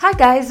Hi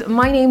guys,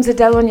 my name's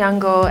Adele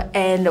Onyango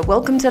and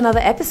welcome to another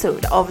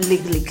episode of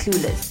Legally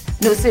Clueless.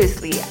 No,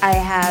 seriously, I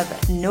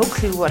have no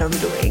clue what I'm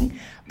doing,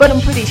 but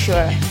I'm pretty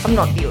sure I'm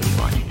not the only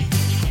one.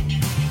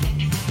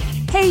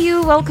 Hey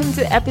you, welcome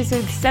to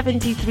episode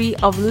 73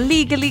 of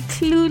Legally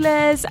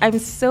Clueless. I'm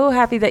so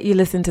happy that you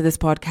listen to this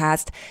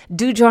podcast.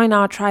 Do join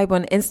our tribe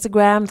on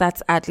Instagram.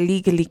 That's at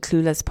Legally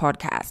Clueless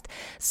Podcast.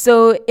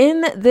 So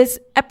in this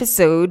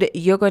episode,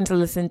 you're going to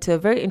listen to a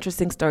very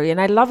interesting story. And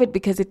I love it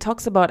because it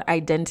talks about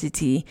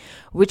identity,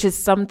 which is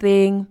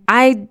something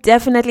I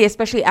definitely,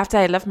 especially after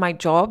I left my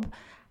job,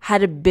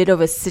 had a bit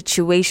of a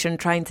situation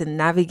trying to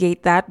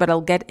navigate that, but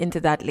I'll get into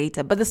that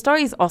later. But the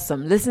story is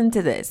awesome. Listen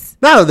to this.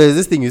 Now, there's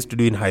this thing you used to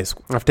do in high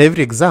school. After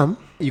every exam,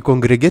 you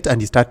congregate and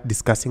you start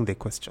discussing the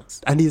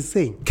questions. And he's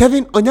saying,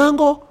 Kevin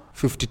Onyango,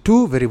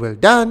 52, very well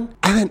done.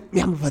 And then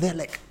me, I'm over there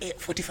like,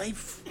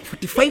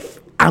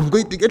 45, I'm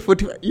going to get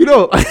 45. You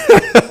know,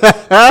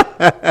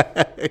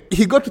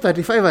 he got to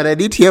 35 and I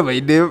didn't hear my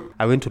name.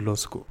 I went to law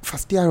school.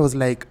 First year, I was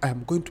like,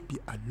 I'm going to be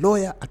a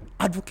lawyer, an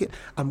advocate.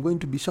 I'm going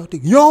to be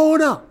shouting, Your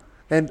Honor!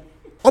 And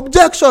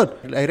objection!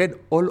 I read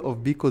all of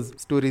Biko's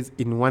stories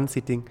in one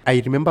sitting.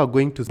 I remember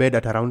going to bed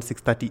at around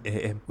 6:30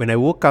 a.m. When I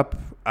woke up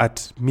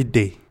at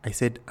midday, I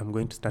said, I'm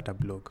going to start a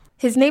blog.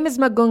 His name is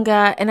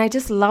Magunga, and I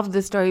just love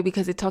this story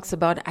because it talks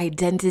about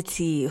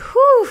identity.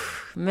 Whew,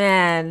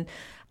 man.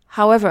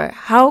 However,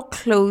 how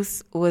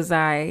close was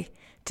I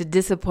to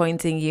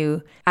disappointing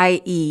you,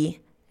 i.e.,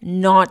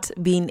 not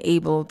being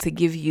able to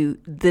give you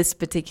this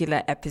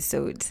particular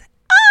episode?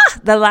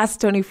 The last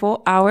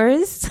 24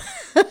 hours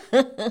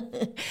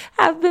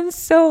have been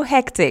so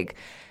hectic.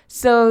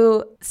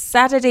 So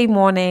Saturday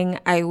morning,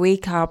 I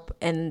wake up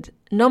and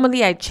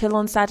normally I chill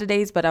on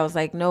Saturdays, but I was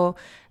like, no,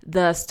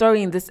 the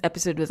story in this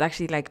episode was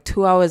actually like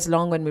 2 hours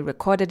long when we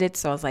recorded it.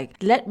 So I was like,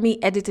 let me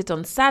edit it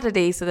on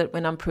Saturday so that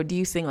when I'm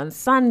producing on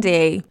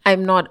Sunday,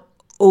 I'm not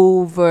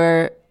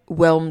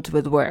overwhelmed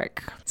with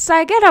work. So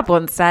I get up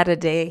on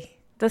Saturday.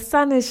 The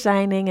sun is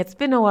shining. It's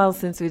been a while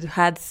since we've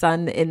had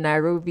sun in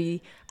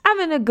Nairobi. I'm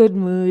in a good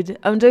mood.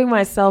 I'm doing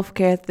my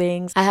self-care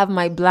things. I have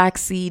my black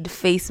seed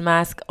face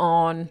mask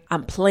on.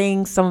 I'm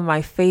playing some of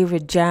my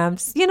favorite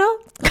jams, you know?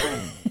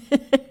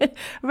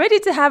 Ready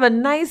to have a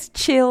nice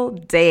chill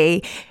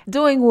day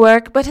doing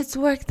work, but it's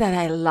work that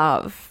I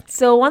love.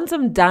 So once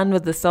I'm done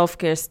with the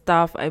self-care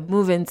stuff, I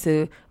move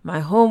into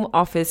my home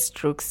office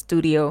stroke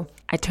studio.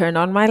 I turn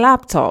on my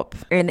laptop,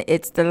 and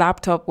it's the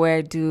laptop where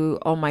I do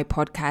all my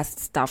podcast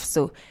stuff.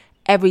 So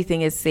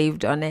everything is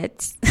saved on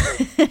it.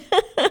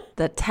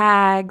 The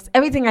tags,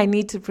 everything I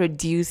need to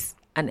produce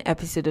an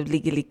episode of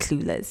Legally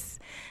Clueless,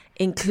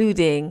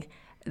 including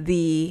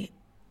the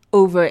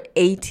over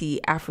 80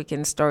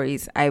 African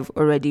stories I've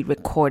already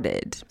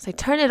recorded. So I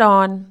turn it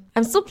on.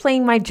 I'm still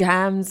playing my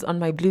jams on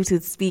my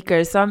Bluetooth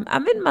speaker. So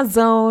I'm in my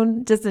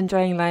zone, just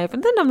enjoying life.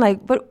 And then I'm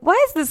like, but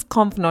why is this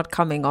comp not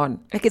coming on?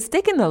 Like, it's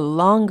taken a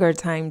longer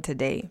time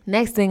today.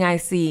 Next thing I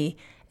see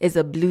is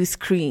a blue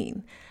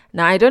screen.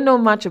 Now, I don't know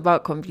much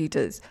about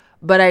computers,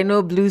 but I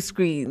know blue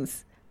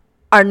screens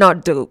are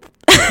not dope.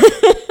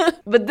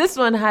 But this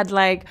one had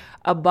like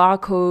a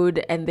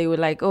barcode and they were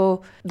like,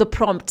 oh, the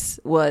prompt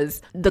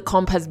was the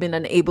comp has been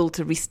unable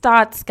to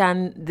restart,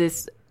 scan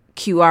this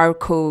QR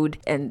code.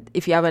 And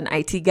if you have an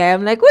IT guy,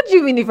 I'm like, what do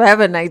you mean if I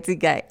have an IT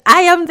guy?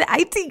 I am the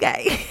IT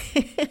guy.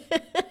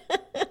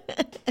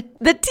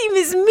 The team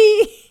is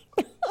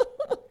me.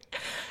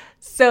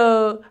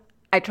 So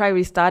I try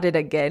restart it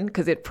again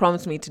because it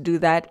prompts me to do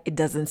that. It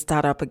doesn't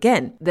start up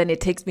again. Then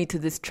it takes me to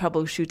this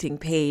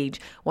troubleshooting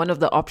page. One of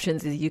the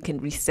options is you can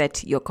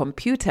reset your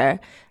computer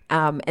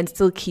and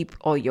still keep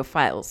all your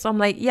files. So I'm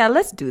like, yeah,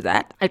 let's do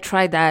that. I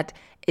try that.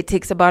 It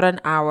takes about an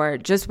hour.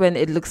 Just when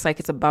it looks like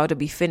it's about to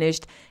be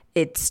finished,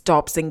 it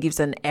stops and gives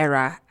an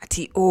error.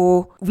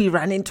 We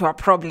ran into a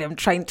problem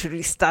trying to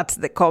restart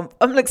the comp.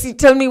 I'm like, so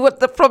tell me what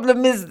the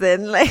problem is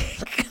then.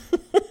 Like...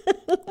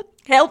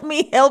 Help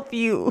me help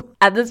you.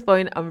 At this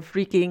point, I'm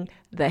freaking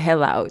the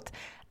hell out.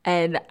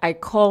 And I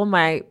call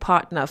my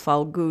partner,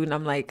 Falgoon.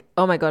 I'm like,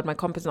 oh my God, my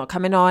comp is not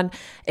coming on.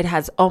 It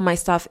has all my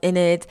stuff in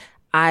it.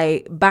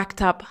 I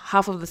backed up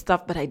half of the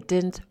stuff, but I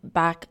didn't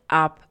back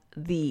up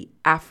the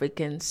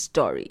African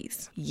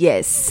stories.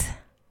 Yes.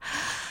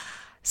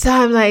 So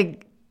I'm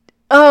like,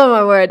 oh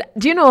my word.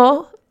 Do you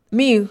know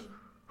me,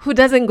 who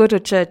doesn't go to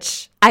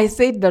church? I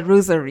said the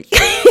rosary.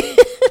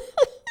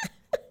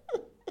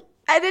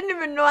 I didn't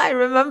even know I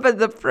remembered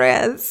the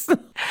prayers.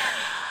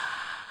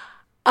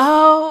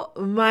 Oh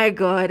my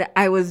God,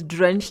 I was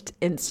drenched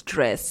in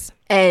stress.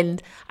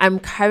 And I'm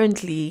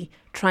currently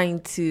trying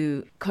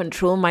to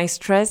control my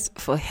stress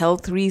for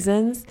health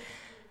reasons.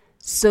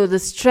 So the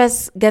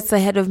stress gets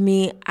ahead of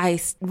me. I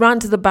run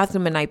to the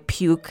bathroom and I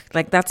puke.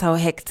 Like, that's how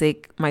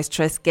hectic my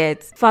stress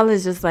gets.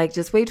 Fala's just like,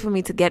 just wait for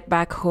me to get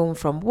back home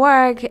from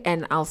work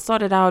and I'll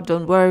sort it out.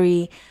 Don't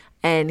worry.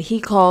 And he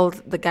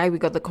called the guy we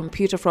got the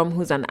computer from,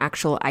 who's an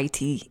actual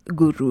IT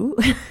guru.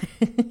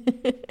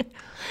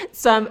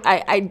 So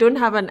I don't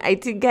have an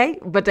IT guy,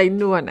 but I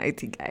know an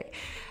IT guy.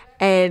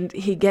 And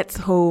he gets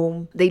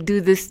home. They do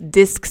this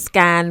disk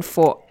scan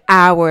for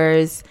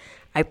hours.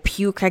 I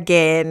puke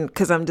again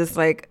because I'm just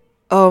like,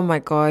 oh my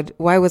God,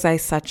 why was I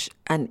such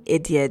an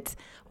idiot?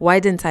 Why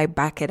didn't I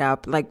back it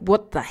up? Like,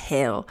 what the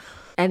hell?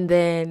 And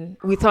then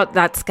we thought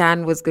that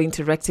scan was going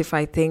to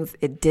rectify things.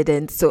 It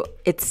didn't. So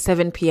it's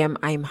 7 p.m.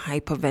 I'm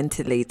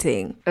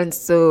hyperventilating. And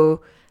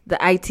so the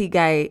IT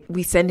guy,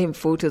 we send him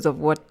photos of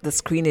what the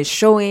screen is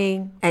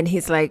showing. And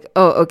he's like,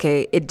 oh,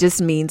 okay, it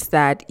just means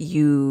that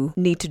you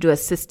need to do a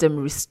system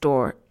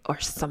restore or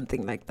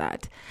something like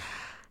that.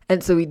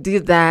 And so we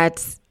did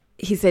that.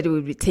 He said it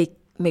would take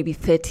maybe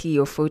 30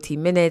 or 40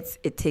 minutes.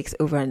 It takes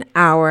over an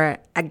hour.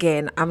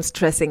 Again, I'm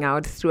stressing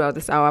out throughout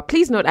this hour.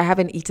 Please note, I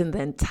haven't eaten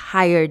the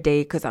entire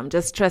day because I'm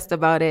just stressed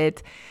about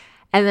it.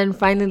 And then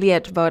finally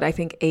at about, I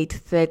think,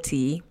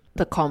 8:30,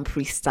 the comp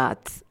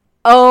restarts.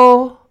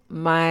 Oh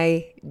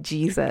my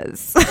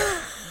Jesus.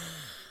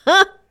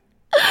 I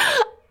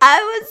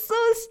was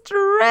so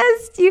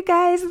stressed, you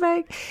guys.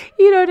 Like,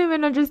 you don't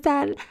even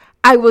understand.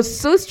 I was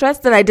so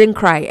stressed that I didn't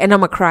cry, and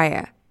I'm a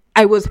crier.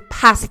 I was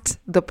past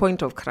the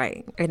point of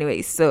crying.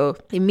 Anyway, so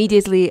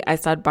immediately I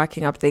start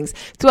backing up things.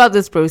 Throughout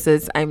this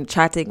process, I'm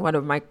chatting one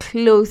of my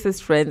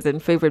closest friends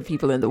and favorite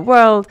people in the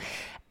world.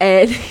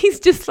 And he's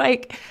just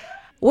like,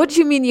 what do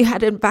you mean you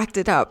hadn't backed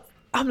it up?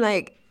 I'm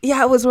like,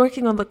 yeah, I was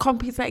working on the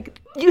comp. He's like,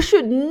 you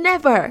should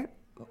never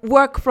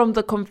work from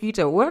the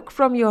computer. Work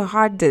from your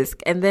hard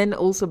disk and then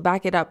also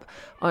back it up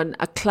on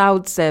a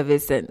cloud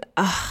service. And,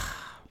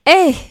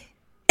 hey.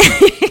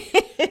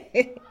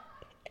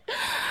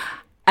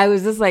 I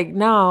was just like,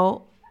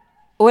 now,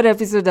 what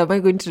episode am I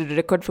going to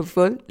record for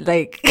full?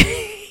 Like,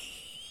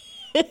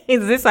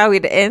 is this how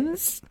it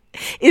ends?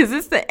 Is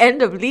this the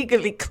end of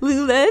Legally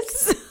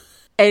Clueless?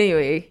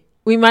 Anyway,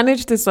 we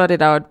managed to sort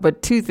it out,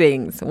 but two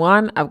things.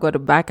 One, I've got to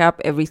back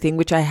up everything,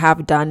 which I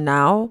have done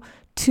now.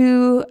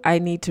 Two, I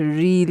need to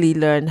really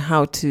learn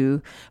how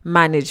to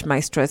manage my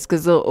stress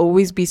because there'll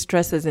always be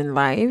stresses in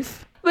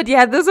life. But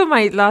yeah, those are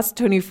my last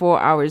 24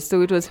 hours,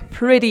 so it was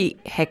pretty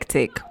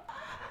hectic.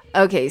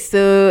 Okay,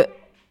 so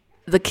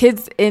the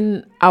kids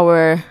in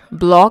our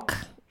block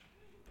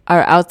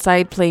are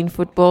outside playing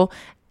football,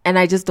 and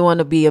I just don't want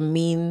to be a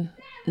mean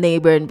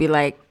neighbor and be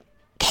like,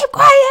 keep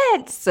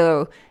quiet.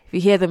 So if you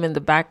hear them in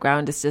the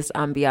background, it's just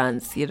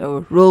ambiance,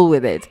 roll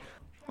with it.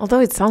 Although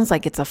it sounds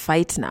like it's a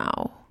fight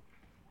now.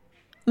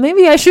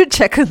 Maybe I should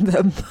check on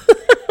them.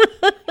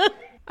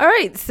 All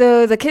right,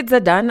 so the kids are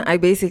done. I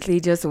basically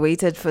just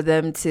waited for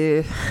them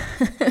to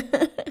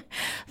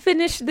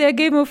finish their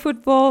game of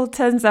football.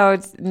 Turns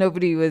out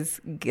nobody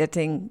was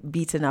getting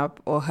beaten up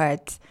or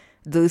hurt.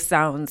 Those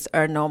sounds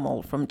are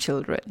normal from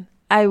children.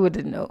 I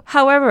wouldn't know.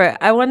 However,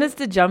 I want us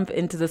to jump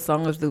into the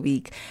song of the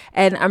week.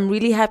 And I'm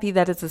really happy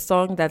that it's a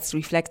song that's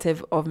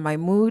reflective of my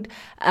mood,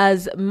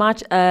 as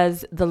much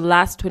as the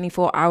last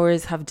 24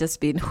 hours have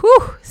just been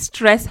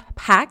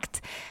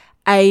stress-packed.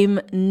 I'm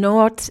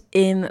not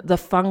in the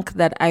funk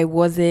that I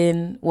was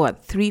in,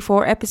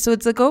 3-4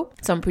 episodes ago?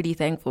 So I'm pretty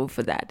thankful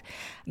for that.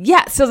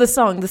 Yeah, so the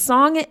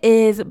song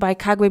is by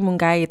Kagwe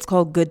Mungai. It's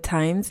called Good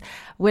Times.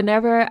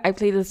 Whenever I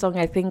play the song,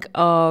 I think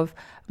of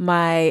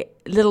my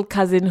little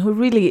cousin, who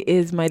really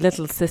is my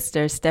little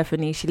sister,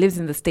 Stephanie. She lives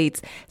in the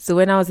States. So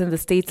when I was in the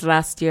States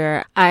last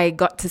year, I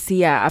got to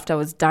see her after I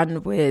was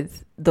done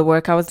with the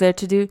work I was there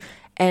to do.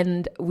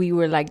 And we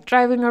were like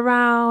driving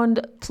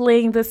around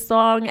playing this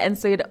song. And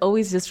so it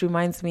always just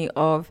reminds me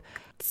of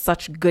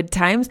such good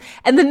times.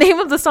 And the name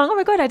of the song, oh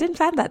my God, I didn't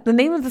plan that. The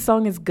name of the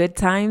song is Good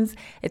Times.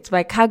 It's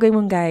by Kagwe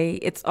Mungai.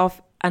 It's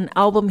off an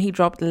album he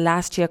dropped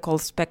last year called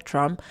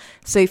Spectrum.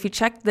 So if you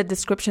check the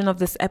description of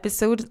this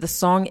episode, the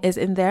song is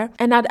in there.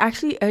 And I'd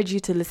actually urge you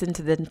to listen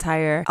to the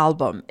entire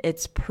album.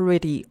 It's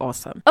pretty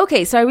awesome.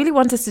 Okay, so I really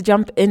want us to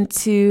jump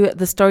into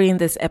the story in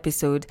this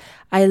episode.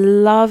 I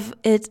love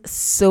it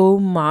so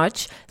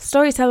much.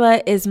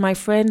 Storyteller is my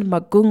friend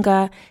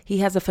Magunga. He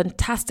has a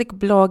fantastic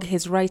blog.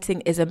 His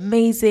writing is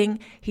amazing.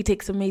 He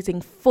takes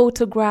amazing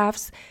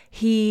photographs.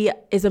 He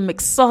is a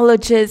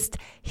mixologist.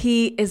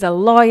 He is a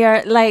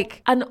lawyer,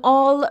 like an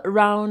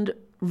all-round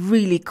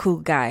really cool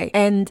guy.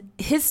 And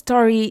his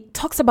story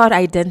talks about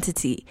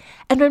identity.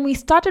 And when we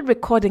started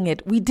recording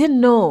it, we didn't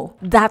know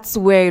that's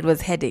where it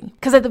was heading.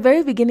 Because at the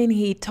very beginning,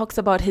 he talks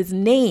about his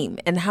name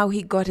and how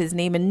he got his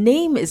name. And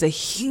name is a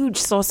huge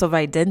source of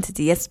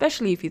identity,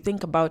 especially if you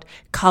think about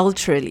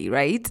culturally,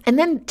 right? And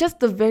then just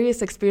the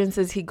various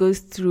experiences he goes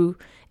through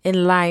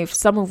in life,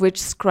 some of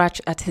which scratch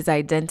at his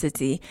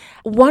identity.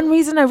 One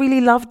reason I really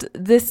loved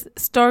this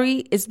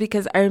story is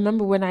because I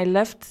remember when I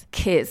left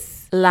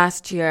KISS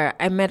last year,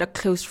 I met a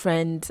close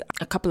friend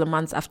a couple of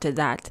months after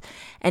that,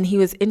 and he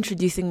was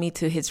introducing me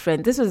to his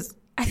friend.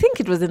 I think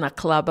it was in a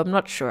club, I'm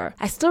not sure.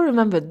 I still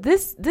remember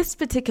this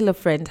particular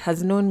friend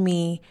has known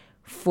me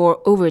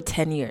for over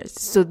 10 years.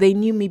 So they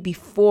knew me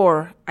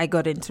before I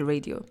got into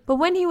radio. But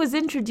when he was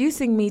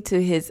introducing me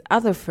to his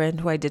other friend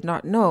who I did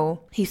not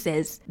know, he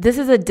says, this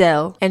is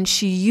Adele, and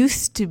she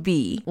used to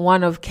be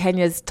one of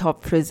Kenya's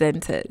top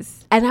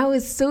presenters. And I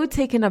was so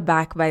taken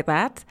aback by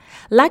that.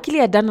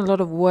 Luckily, I'd done a lot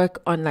of work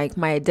on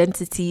my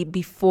identity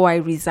before I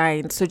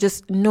resigned. So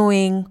just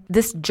knowing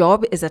this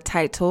job is a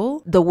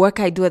title, the work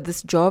I do at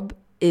this job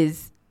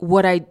is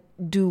what I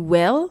do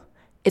well,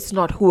 it's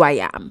not who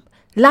I am.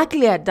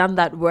 Luckily, I'd done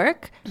that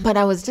work, but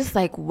I was just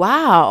like,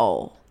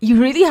 wow,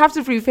 you really have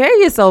to prepare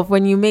yourself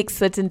when you make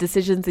certain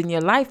decisions in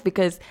your life,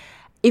 because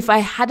if I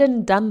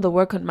hadn't done the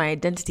work on my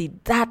identity,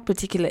 that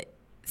particular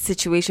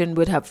situation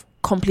would have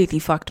completely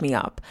fucked me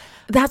up.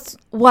 That's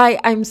why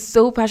I'm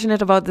so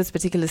passionate about this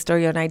particular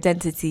story on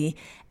identity,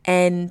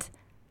 and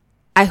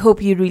I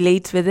hope you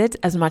relate with it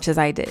as much as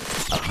I did.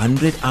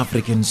 100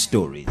 African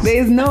stories.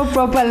 There is no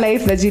proper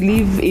life that you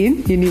live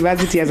in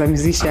university as a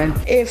musician.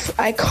 If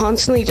I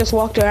constantly just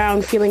walked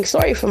around feeling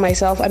sorry for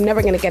myself, I'm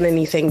never going to get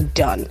anything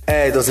done.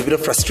 There was a bit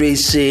of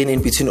frustration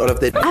in between all of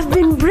that. I've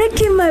been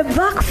breaking my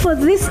back for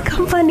this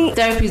company.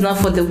 Therapy is not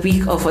for the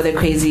weak or for the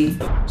crazy.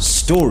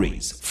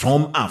 Stories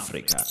from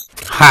Africa.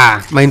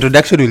 My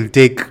introduction will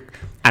take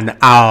an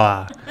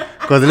hour.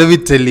 Because let me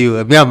tell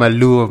you, me, I'm a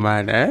Luo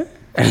man,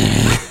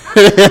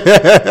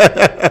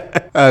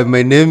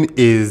 my name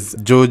is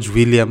George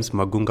Williams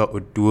Magunga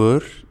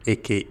Oduor,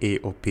 aka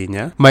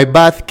Opinya. My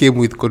birth came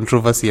with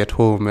controversy at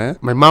home.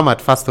 My mom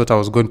at first thought I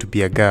was going to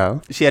be a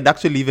girl. She had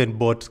actually even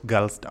bought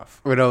girl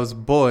stuff. When I was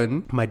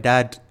born, my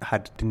dad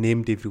had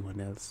named everyone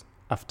else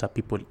after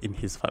people in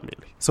his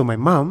family. So my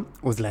mom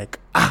was like,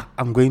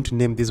 I'm going to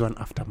name this one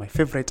after my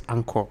favorite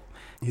uncle.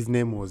 His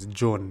name was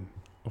John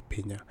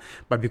Opinya.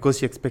 But because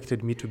she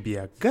expected me to be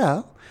a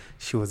girl,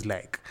 she was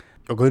like,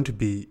 you're going to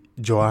be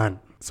Joanne.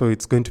 So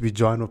it's going to be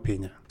Joanne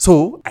Opinya.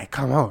 So I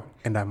come out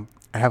and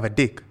I have a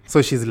dick.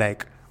 So she's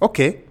like,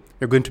 okay,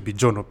 you're going to be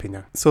John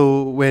Opinya.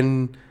 So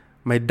when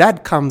my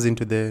dad comes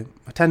into the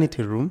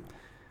maternity room,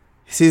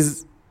 he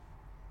sees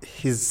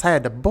he's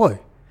sired a boy.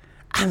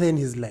 And then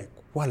he's like,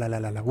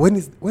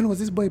 when was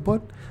this boy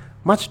born?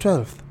 March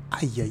 12th.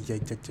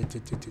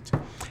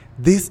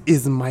 This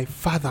is my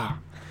father.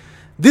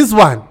 This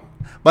one.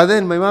 But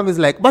then my mom is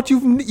like, but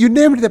you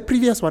named the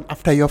previous one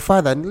after your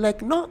father. And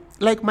like, no,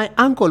 like my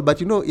uncle.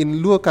 But in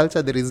Luo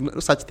culture, there is no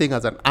such thing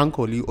as an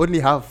uncle. You only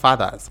have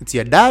fathers. It's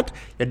your dad.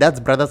 Your dad's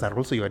brothers are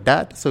also your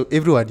dad. So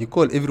everyone, you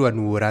call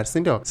everyone Wura. So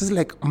it's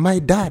like, my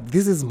dad,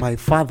 this is my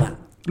father.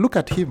 Look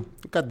at him.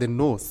 Look at the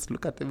nose.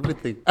 Look at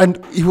everything.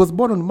 And he was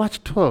born on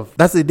March 12th.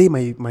 That's the day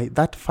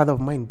that father of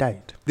mine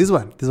died. This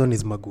one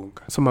is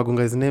Magunga. So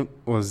Magunga's name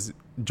was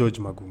George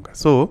Magunga.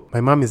 So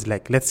my mom is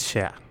like, let's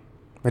share.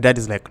 My dad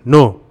is like,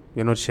 no,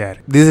 you're not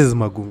sharing. This is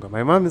Magunga.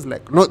 My mom is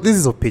like, no, this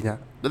is Opinya.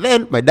 But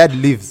then my dad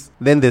leaves.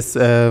 Then this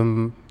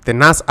the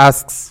nurse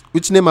asks,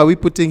 which name are we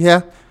putting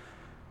here?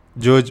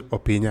 George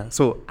Opinya.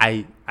 So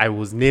I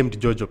was named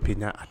George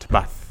Opinya at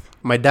birth.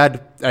 My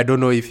dad, I don't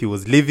know if he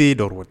was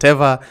livid or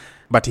whatever,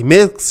 but he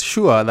makes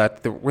sure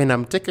that when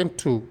I'm taken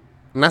to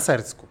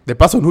nursery school, the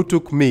person who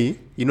took me,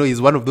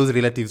 is one of those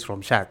relatives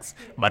from Sharks,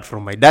 but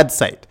from my dad's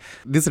side.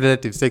 This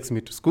relative takes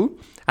me to school,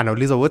 and I'll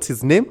listen, what's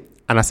his name?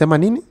 Anasema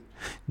nini?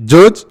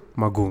 George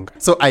Magunga.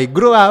 So I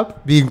grew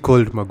up being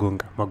called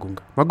Magunga.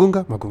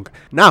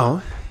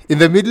 Now, in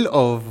the middle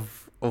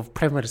of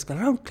primary school,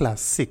 around class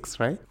 6,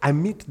 right? I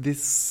meet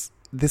this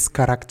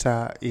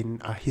character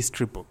in a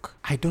history book.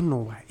 I don't know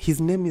why.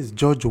 His name is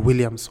George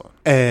Williamson.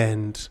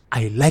 And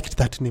I liked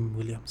that name,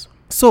 Williamson.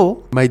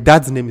 So, my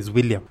dad's name is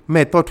William.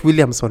 I thought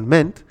Williamson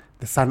meant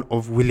the son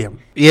of William.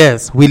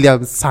 Yes,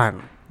 William's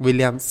son.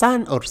 William's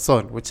son or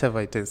son, whichever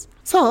it is.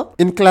 So,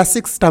 in class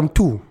 6, term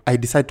 2, I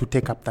decided to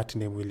take up that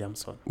name,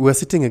 Williamson. We were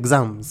sitting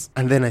exams,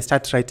 and then I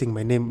started writing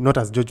my name, not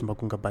as George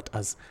Magunga, but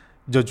as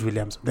George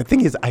Williamson. The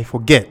thing is, I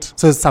forget.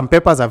 So, some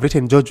papers I've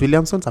written George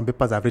Williamson, some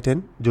papers I've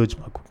written George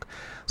Magunga.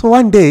 So,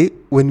 one day,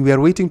 when we are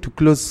waiting to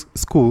close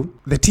school,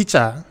 the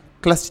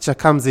class teacher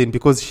comes in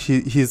because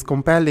he's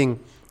compiling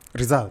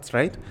results,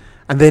 right?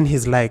 And then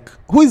he's like,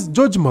 who is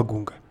George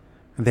Magunga?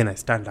 And then I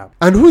stand up.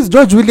 And who is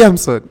George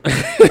Williamson?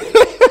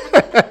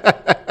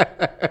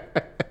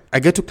 I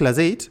get to class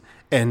 8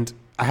 and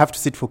I have to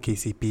sit for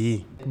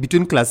KCPE.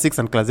 Between class 6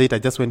 and class 8, I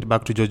just went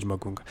back to George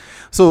Magunga.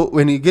 So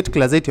when you get to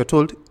class 8, you're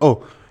told,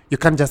 you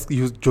can't just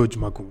use George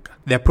Magunga.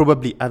 There are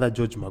probably other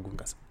George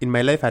Magungas. In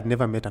my life, I'd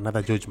never met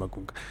another George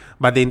Magunga.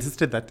 But they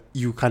insisted that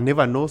you can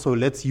never know, so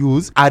let's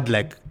add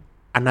like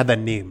another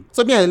name.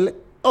 So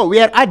we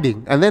are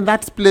adding. And then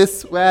that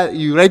place where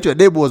you write your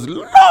name was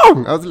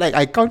long. I was like,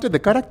 I counted the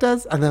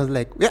characters and I was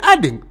like, we're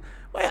adding.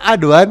 Why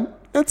add one?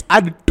 Let's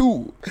add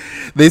 2.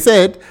 They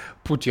said,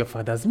 put your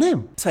father's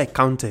name. So I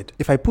counted.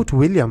 If I put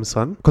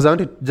Williamson, because I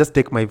wanted to just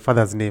take my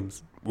father's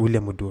names,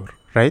 William Oduor,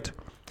 right?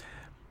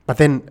 But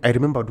then I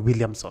remembered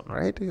Williamson,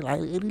 right? I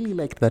really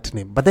liked that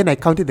name. But then I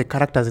counted the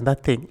characters in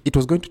that thing. It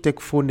was going to take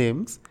 4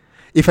 names.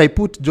 If I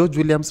put George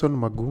Williamson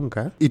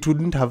Magunga, it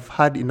wouldn't have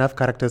had enough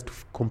characters to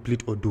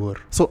complete Oduor.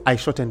 So I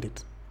shortened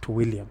it to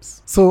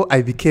Williams. So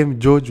I became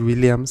George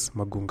Williams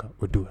Magunga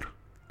Oduor.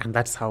 And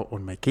that's how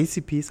on my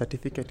KCPE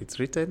certificate it's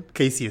written.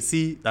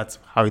 KCSE, that's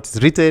how it's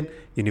written.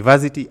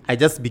 University, I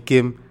just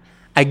became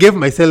I gave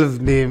myself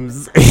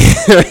names.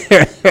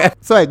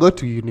 So I go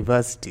to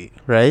university,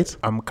 right?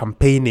 I'm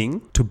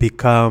campaigning to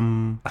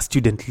become a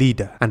student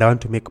leader and I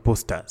want to make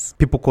posters.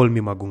 People call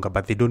me Magunga,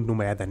 but they don't know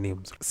my other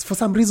names. For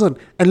some reason,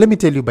 and let me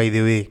tell you, by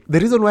the way, the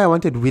reason why I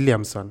wanted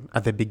Williamson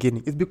at the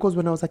beginning is because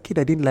when I was a kid,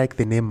 I didn't like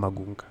the name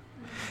Magunga.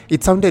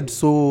 It sounded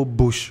so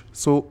bush,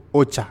 so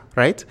ocha,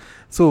 right?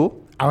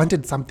 So I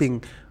wanted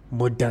something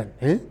modern.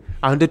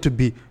 I wanted to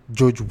be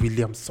George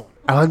Williamson.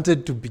 I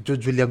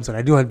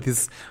didn't want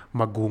this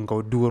Magunga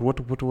or Duer.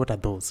 What are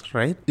those,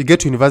 right? You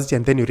get to university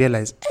and then you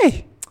realize,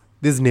 hey,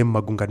 this name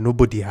Magunga,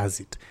 nobody has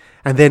it.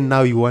 And then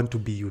now you want to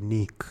be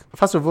unique.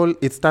 First of all,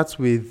 it starts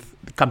with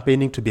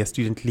campaigning to be a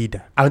student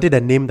leader. I wanted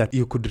a name that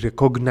you could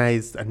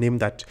recognize, a name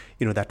that,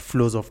 that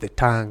flows off the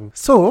tongue.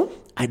 So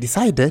I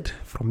decided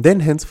from then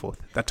henceforth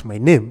that my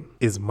name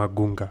is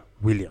Magunga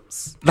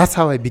Williams. That's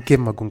how I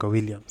became Magunga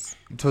Williams.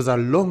 It was a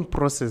long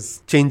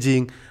process,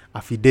 changing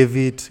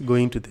affidavit,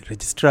 going to the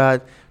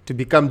registrar to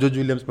become George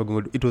Williams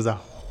Magunga. It was a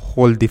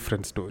whole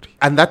different story.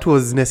 And that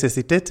was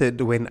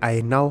necessitated when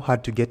I now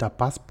had to get a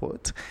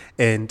passport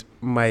and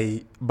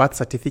my birth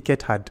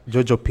certificate had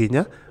George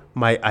Opinya,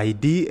 my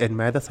ID and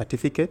my other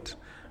certificate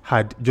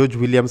had George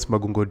Williams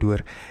Magunga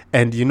Duer.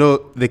 And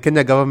the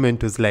Kenya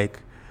government was like,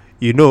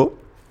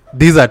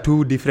 these are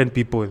two different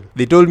people.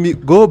 They told me,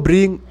 go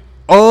bring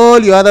all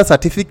your other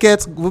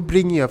certificates, go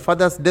bring your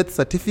father's death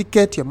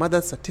certificate, your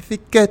mother's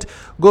certificate,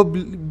 go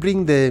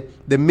bring the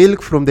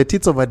milk from the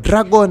teats of a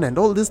dragon and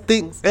all these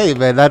things. Hey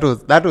man, that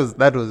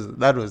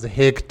was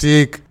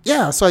hectic.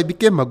 Yeah, so I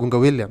became Magunga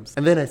Williams.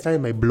 And then I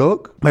started my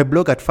blog. My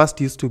blog at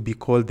first used to be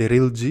called The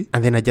Real G,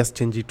 and then I just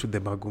changed it to The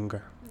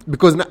Magunga.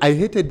 Because I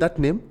hated that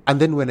name, and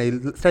then when I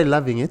started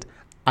loving it,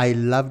 I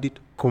loved it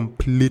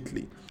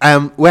completely.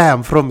 Where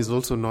I'm from is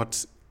also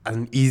not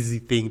an easy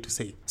thing to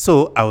say.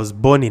 So I was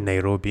born in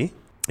Nairobi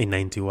in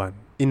 91.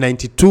 In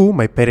 92,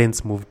 my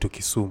parents moved to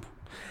Kisumu.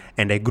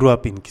 And I grew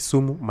up in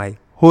Kisumu my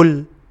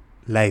whole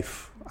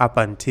life up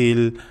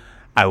until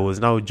I was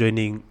now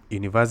joining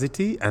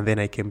university, and then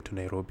I came to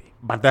Nairobi.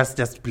 But that's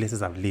just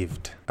places I've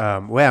lived.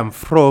 Where I'm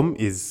from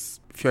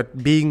is, if you're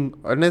being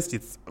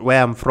honest,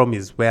 where I'm from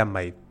is where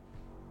my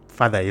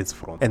father is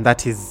from. And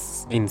that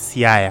is in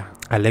Siaya,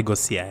 Alego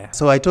Siaya.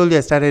 So I told you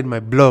I started my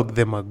blog,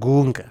 The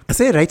Magunga. I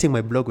started writing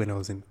my blog when I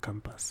was in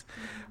campus.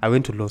 I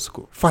went to law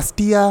school. First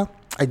year,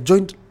 I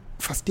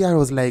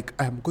was like,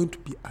 I'm going to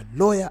be a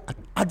lawyer, an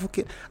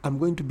advocate. I'm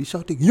going to be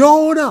shouting,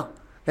 Yona!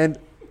 And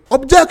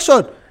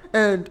objection!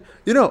 And,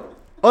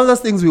 all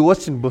those things we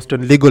watched in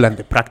Boston Legal and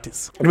The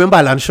Practice. Remember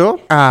Alan Shaw?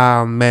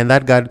 Man,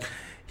 that guy,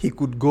 he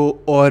could go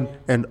on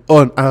and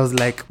on. I was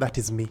like, that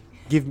is me.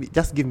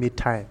 Just give me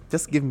time.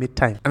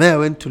 And then I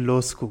went to law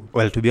school.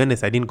 Well, to be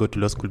honest, I didn't go to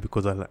law school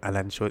because of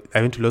Alan Shaw.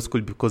 I went to law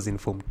school because in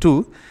Form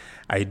 2,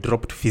 I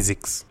dropped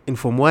physics. In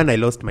Form 1, I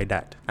lost my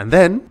dad. And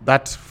then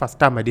that first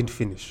term, I didn't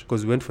finish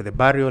because we went for the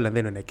burial. And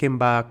then when I came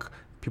back,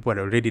 people had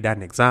already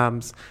done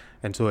exams.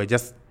 And so I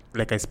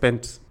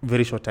spent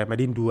very short time. I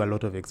didn't do a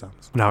lot of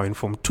exams. Now in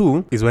Form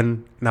 2 is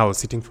when now I was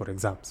sitting for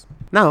exams.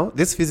 Now,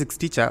 this physics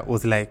teacher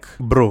was like,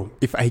 bro,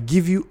 if I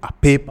give you a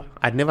paper,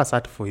 I'd never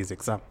sat for his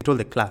exam. He told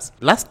the class,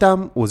 last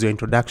term was your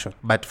introduction.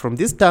 But from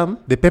this term,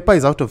 the paper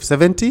is out of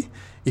 70.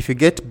 If you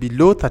get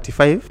below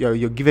 35,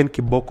 you're given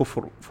kiboko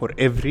for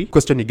every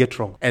question you get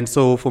wrong. And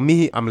so for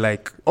me, I'm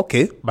like,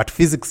 okay, but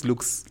physics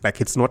looks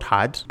like it's not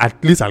hard.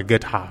 At least I'll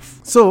get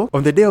half. So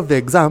on the day of the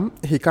exam,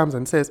 he comes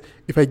and says,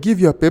 if I give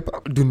you a paper,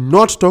 do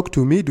not talk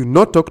to me. Do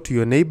not talk to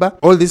your neighbor.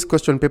 All these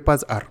question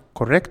papers are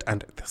correct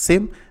and the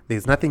same.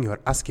 There's nothing you're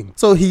asking.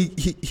 So he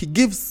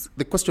gives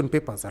the question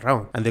papers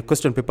around, and the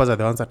question papers are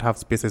the ones that have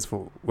spaces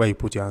for where you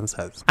put your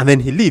answers. And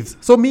then he leaves.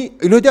 So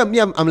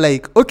I'm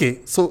like,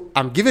 okay, so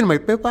I'm given my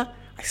paper.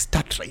 I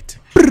start writing.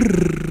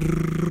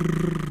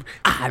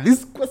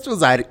 These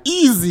questions are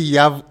easy.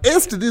 I've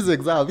aced this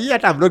exam.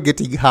 Yet I'm not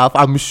getting half.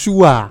 I'm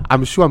sure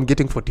I'm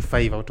getting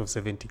 45 out of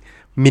 70.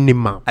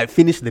 Minimum. I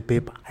finish the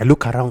paper. I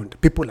look around.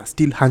 People are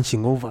still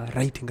hunching over,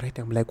 writing.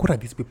 I'm like, what are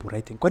these people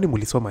writing? Kwani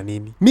mulisoma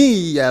nini?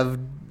 Me,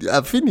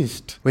 I've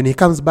finished. When he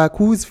comes back,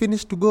 who is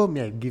finished to go?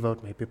 Me, I give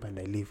out my paper and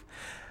I leave.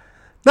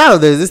 Now,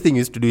 there's this thing you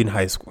used to do in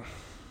high school.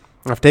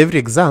 After every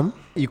exam,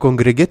 you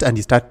congregate and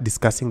you start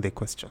discussing the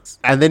questions.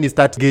 And then you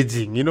start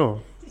gauging,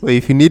 So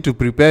if you need to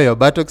prepare your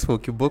buttocks for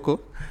Kiboko,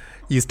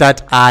 you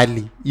start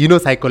early,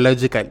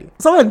 psychologically.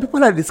 So when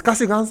people are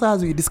discussing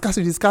answers, we discuss.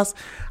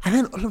 And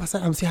then all of a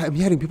sudden, I'm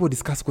hearing people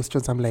discuss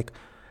questions. I'm like,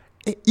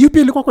 UP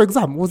Likoko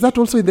exam, was that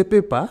also in the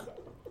paper?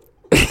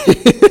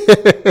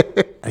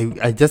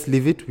 I just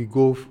leave it.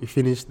 We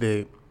finish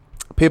the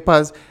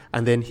papers,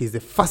 and then he's the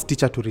first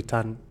teacher to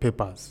return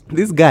papers.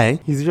 This guy,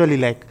 he's usually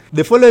like,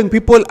 the following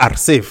people are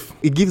safe.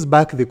 He gives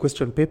back the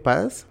question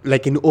papers,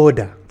 like in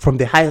order, from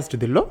the highest to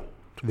the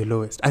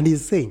lowest. And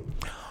he's saying,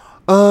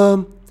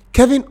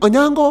 Kevin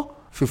Onyango,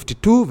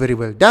 52, very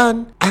well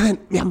done. And then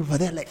me, I'm over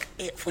there like,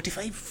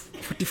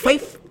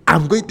 45,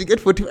 I'm going to get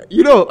 45,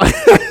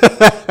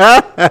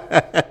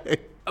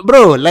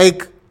 Bro,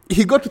 like,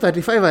 he got to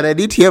 35 and I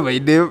didn't hear my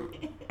name.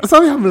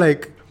 So I'm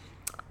like,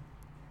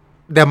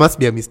 there must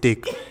be a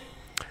mistake.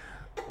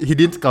 he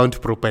didn't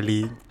count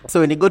properly. So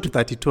when he got to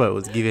 32, I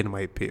was given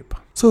my paper.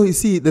 So you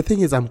see, the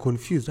thing is, I'm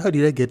confused. How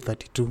did I get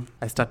 32?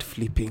 I start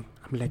flipping.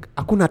 I'm like,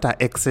 akunata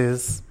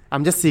X's.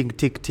 I'm just saying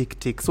tick, tick,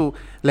 tick. So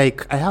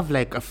like, I have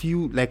like a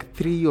few, like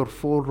 3 or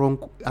 4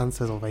 wrong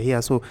answers over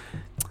here. So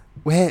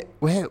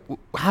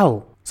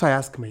how? So I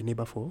asked my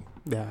neighbor for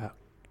their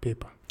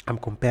paper. I'm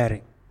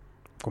comparing.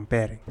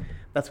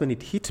 That's when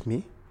it hit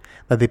me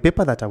that the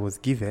paper that I was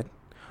given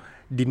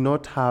did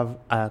not have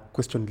a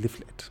question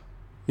leaflet.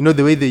 You know,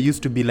 the way they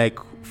used to be like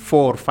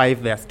 4 or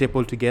 5, they are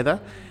stapled together.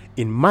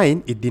 In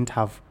mine, it didn't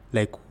have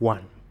like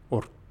 1,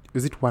 or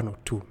is it 1 or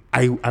 2?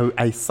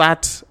 I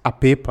sat a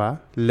paper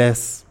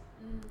less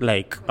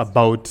like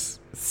about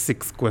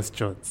 6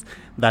 questions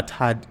that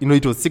had, you know,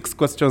 it was 6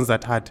 questions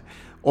that had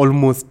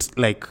almost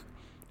like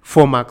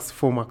 4 marks.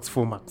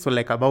 So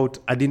like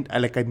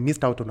I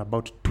missed out on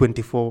about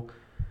 24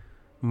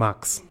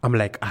 marks. I'm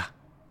like,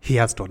 he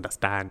has to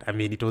understand. I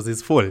mean, it was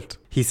his fault.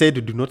 He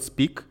said, do not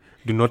speak,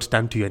 do not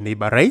turn to your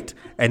neighbor, right?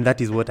 And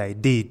that is what I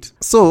did.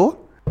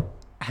 So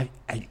I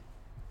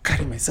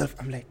carry myself.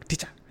 I'm like,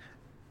 teacher,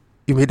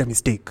 you made a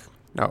mistake.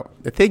 Now,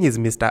 the thing is,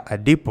 Mr.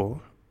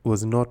 Adipo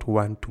was not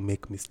one to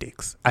make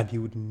mistakes. And he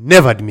would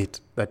never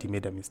admit that he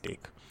made a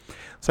mistake.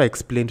 So I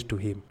explained to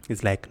him.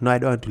 He's like, no, I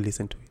don't want to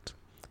listen to it.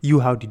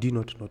 How did you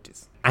not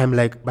notice? I'm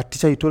like, but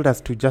teacher, you told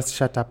us to just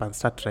shut up and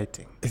start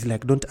writing. He's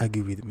like, don't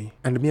argue with me.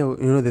 And me, you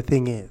know, the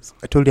thing is,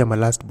 I told you I'm a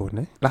last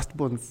born.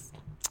 Last-borns.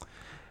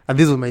 And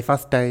this was my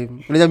first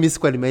time.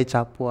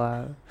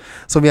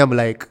 So me, I'm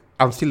like,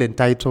 I'm still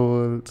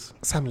entitled.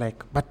 So I'm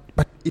like, but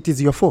it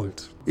is your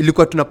fault.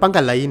 Ilikuwa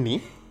tunapanga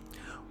laini.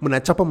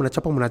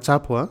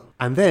 Munachapa.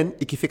 And then,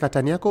 ikifika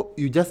tani yako,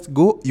 you just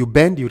go, you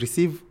bend, you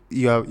receive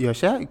your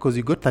share. Because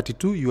you got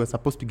 32, you are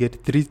supposed to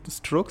get 3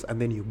 strokes,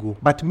 and then you go.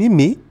 But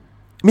me,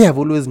 I've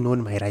always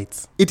known my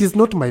rights. It is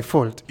not my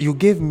fault. You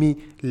gave me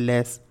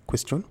less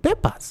question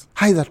papers.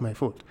 How is that my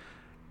fault?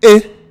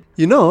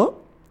 You know,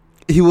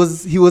 he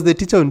was the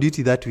teacher on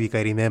duty that week,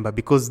 I remember,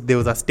 because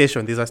there's a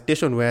station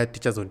where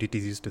teachers on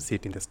duties used to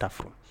sit in the staff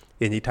room.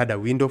 And it had a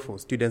window for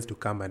students to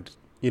come and,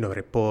 you know,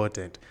 report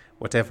and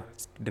whatever,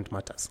 student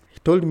matters. He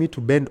told me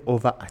to bend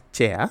over a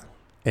chair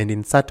and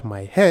insert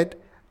my head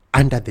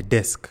under the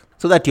desk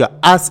so that your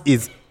ass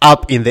is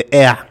up in the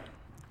air.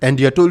 And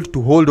you're told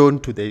to hold on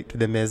to the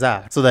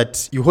meza so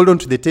that you hold on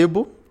to the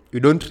table, you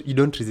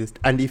don't resist.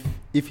 And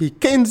if he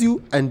canes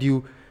you and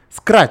you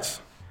scratch,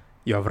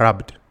 you have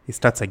rubbed. He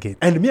starts again.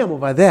 And me, I'm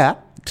over there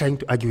trying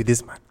to argue with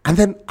this man. And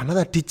then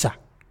another teacher,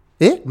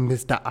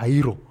 Mr.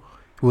 Airo,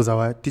 he was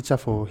our teacher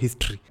for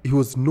history. He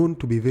was known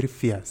to be very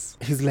fierce.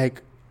 He's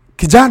like,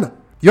 Kijana,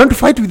 you want to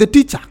fight with the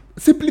teacher?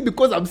 Simply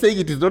because I'm saying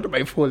it is not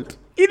my fault.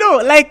 You know,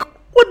 like,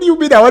 what do you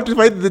mean I want to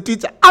fight with the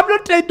teacher? I'm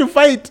not trying to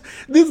fight.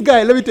 This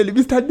guy, let me tell you,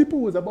 Mr. Adipo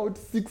was about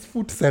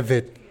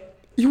 6'7".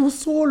 He was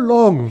so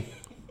long.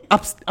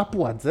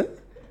 Upwards,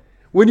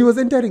 When he was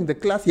entering the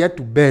class, he had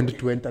to bend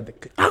to enter the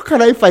class. How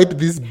can I fight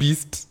this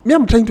beast? Me,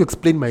 I'm trying to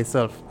explain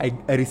myself. I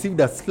received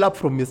a slap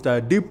from Mr.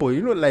 Adipo.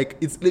 You know,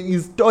 like,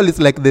 he's tall. It's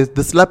like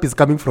the slap is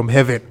coming from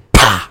heaven.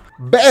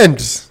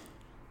 Bend!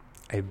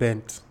 I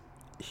bent.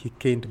 He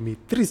caned me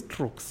 3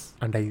 strokes.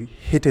 And I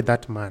hated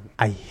that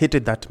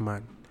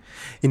man.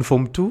 In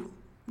Form 2,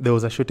 there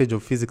was a shortage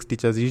of physics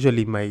teachers.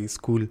 Usually in my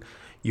school,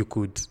 you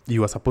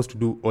were supposed to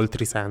do all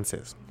 3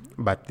 sciences.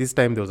 But this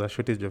time there was a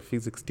shortage of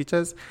physics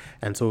teachers,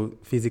 and so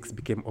physics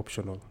became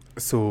optional.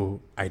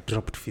 So I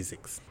dropped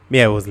physics.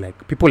 Me, I was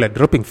like, people are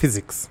dropping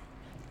physics.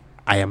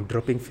 I am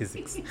dropping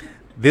physics.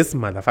 This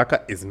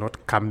motherfucker is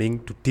not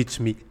coming to teach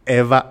me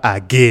ever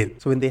again.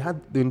 So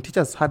when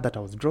teachers heard that I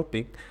was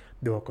dropping,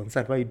 they were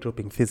concerned, why are you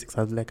dropping physics?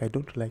 I was like, I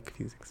don't like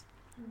physics.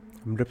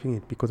 I'm dropping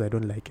it because I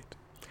don't like it.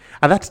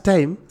 At that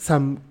time,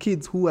 some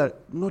kids who are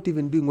not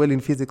even doing well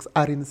in physics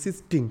are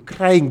insisting,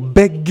 crying,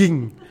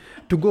 begging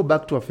to go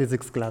back to a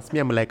physics class. Me,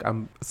 I'm like,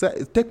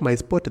 take my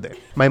spot there.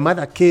 My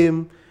mother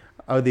came,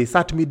 they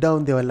sat me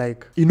down. They were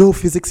like, you know,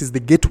 physics is the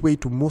gateway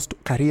to most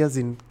careers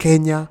in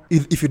Kenya.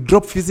 If you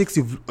drop physics,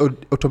 you've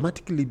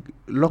automatically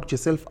locked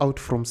yourself out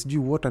from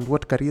what and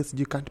what careers.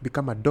 You can't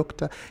become a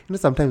doctor. You know,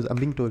 sometimes I'm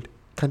being told,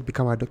 can't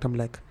become a doctor. I'm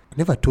like, I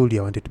never told you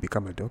I wanted to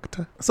become a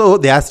doctor. So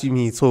they asked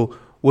me, so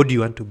what do you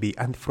want to be?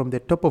 And from the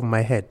top of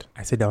my head,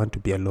 I said I want to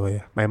be a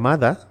lawyer. My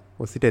mother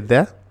was seated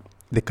there.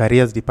 The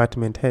careers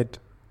department head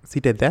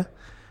seated there.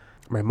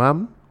 My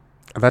mom,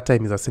 at that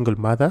time, is a single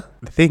mother.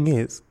 The thing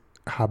is,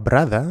 her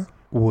brother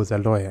was a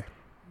lawyer.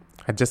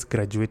 Had just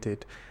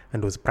graduated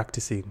and was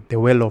practicing. The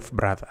well-off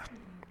brother,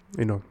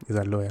 you know, is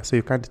a lawyer. So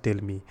you can't tell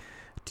me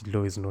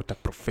law is not a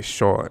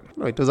profession.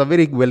 No, it was a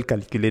very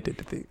well-calculated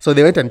thing. So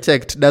they went and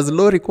checked, does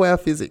law require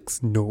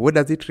physics? No. What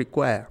does it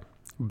require?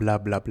 Blah,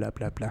 blah, blah,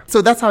 blah, blah.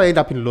 So that's how I ended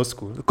up in law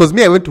school. Because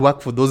me, I went to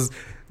work for those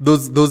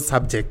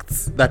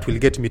subjects that will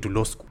get me to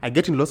law school. I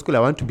get in law school, I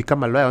want to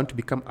become a lawyer, I want to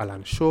become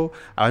Alan Shaw,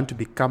 I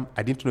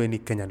didn't know any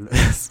Kenyan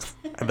lawyers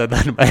other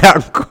than my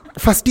uncle.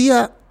 First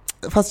year,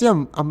 first year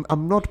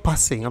I'm not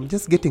passing. I'm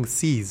just getting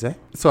C's.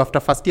 So after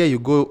first year, you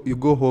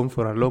go home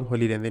for a long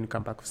holiday and then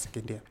come back for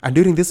second year. And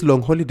during this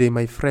long holiday,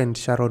 my friend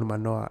Sharon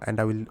Manoa, and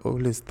I will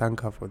always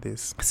thank her for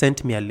this,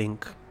 sent me a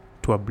link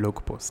to a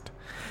blog post.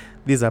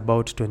 This is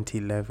about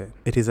 2011.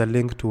 It is a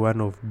link to one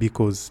of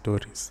Biko's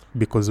stories,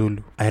 Biko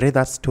Zulu. I read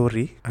that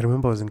story. I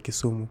remember I was in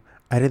Kisumu.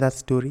 I read that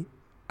story.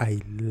 I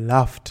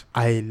laughed.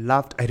 I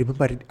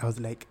remember it. I was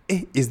like,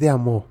 is there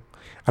more?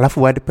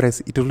 Alafu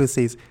WordPress, it always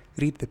says,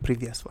 read the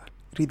previous one.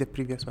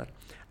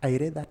 I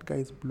read that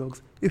guy's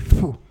blogs.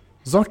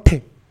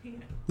 Zote.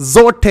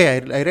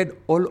 I read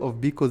all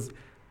of Biko's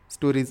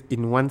stories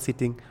in one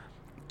sitting.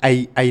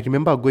 I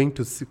remember going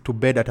to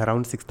bed at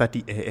around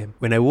 6:30 a.m.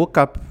 When I woke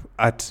up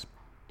at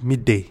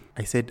midday,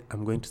 I said,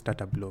 I'm going to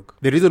start a blog.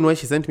 The reason why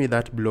she sent me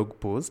that blog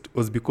post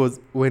was because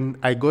when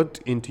I got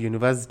into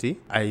university,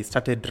 I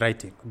started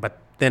writing. But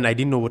then I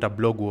didn't know what a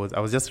blog was. I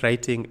was just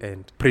writing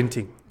and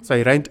printing. So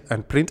I write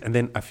and print, and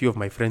then a few of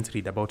my friends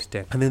read, about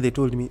 10. And then they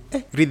told me,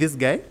 read this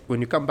guy.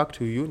 When you come back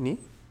to uni,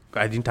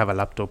 I didn't have a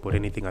laptop or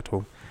anything at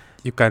home.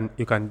 You can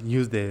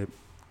use the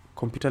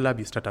computer lab,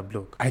 you start a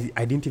blog.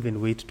 I didn't even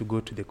wait to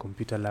go to the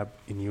computer lab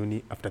in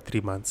uni after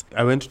 3 months.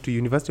 I went to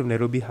University of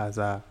Nairobi, has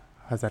an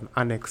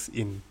annex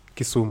in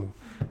Kisumu.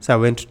 So I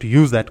went to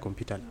use that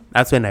computer lab.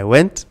 That's when I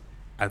went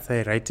and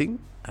started writing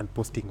and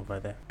posting over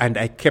there. And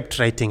I kept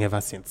writing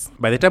ever since.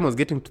 By the time I was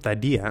getting to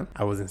third year,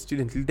 I was in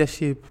student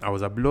leadership. I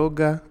was a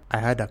blogger. I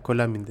had a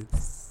column in the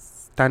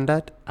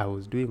Standard. I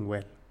was doing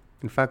well.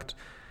 In fact,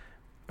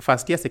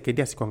 first year, second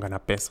year, sikuanga na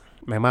pesa.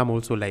 My mom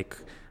also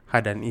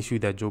had an issue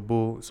with a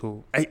jobo.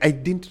 So I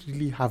didn't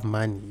really have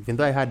money, even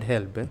though I had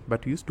help.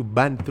 But we used to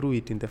burn through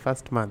it in the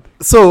first month.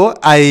 So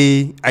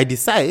I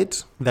decide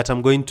that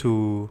I'm going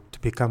to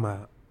become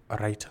a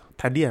writer.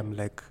 Third year, I'm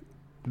like,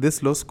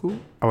 this law school,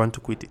 I want to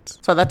quit it.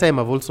 So at that time,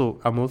 I'm also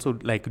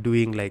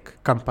doing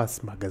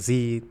Campus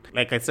Magazine.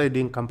 I started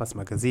doing Campus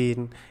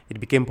Magazine. It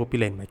became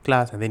popular in my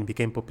class, and then it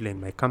became popular in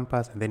my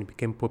campus, and then it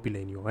became popular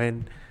in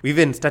UN. We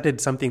even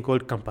started something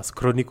called Campus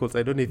Chronicles.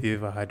 I don't know if you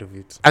ever heard of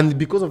it. And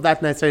because of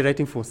that, I started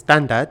writing for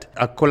Standard,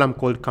 a column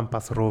called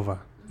Campus Rover.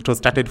 It was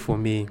started for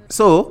me.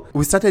 So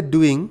we started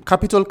doing,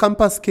 Capital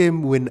Campus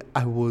came when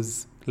I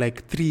was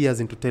 3 years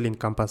into telling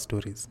campus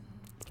stories.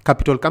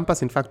 Capital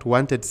Campus, in fact,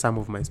 wanted some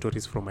of my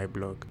stories from my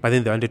blog. But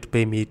then they wanted to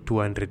pay me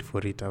 200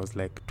 for it. I was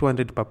like,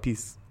 200 per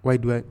piece.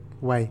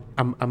 Why?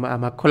 I'm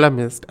a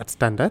columnist at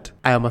Standard.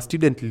 I am a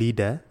student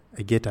leader.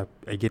 I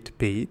get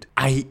paid.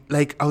 I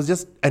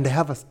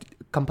have a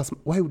campus.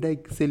 Why would I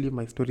sell you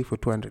my story for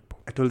 200?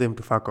 I told them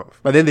to fuck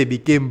off. But then they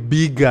became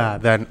bigger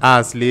than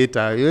us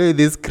later.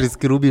 This Chris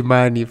Kirubi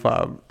money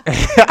farm.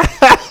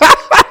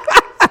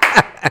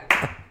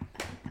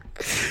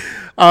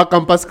 Our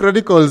Campus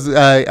Chronicles,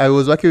 I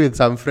was working with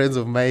some friends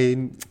of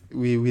mine.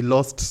 We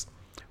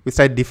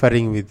started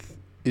differing with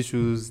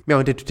issues. I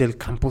wanted to tell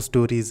campo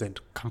stories and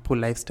campo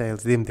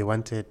lifestyles. They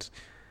wanted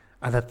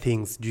other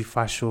things,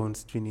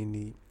 fashions,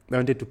 I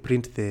wanted to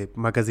print the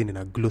magazine in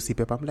a glossy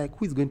paper. I'm like,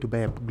 who is going to buy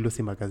a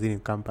glossy magazine in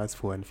campus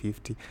for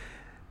 150?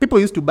 People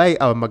used to buy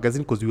our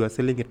magazine because we were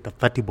selling it at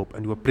 30 bob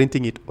and we were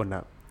printing it on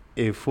a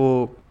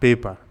A4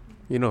 paper,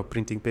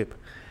 printing paper.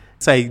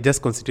 So I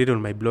just concentrated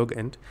on my blog,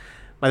 and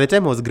by the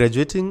time I was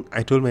graduating,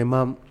 I told my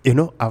mom,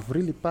 I've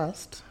really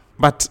passed,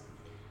 but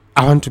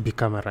I want to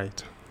become a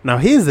writer. Now,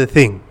 here's the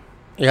thing,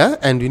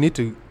 and you need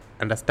to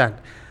understand.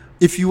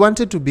 If you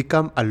wanted to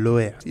become a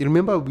lawyer, you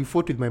remember we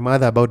fought with my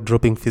mother about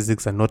dropping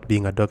physics and not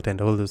being a doctor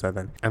and all those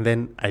other. And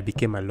then I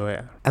became a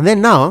lawyer. And then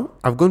now,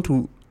 I've gone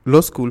to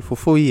law school for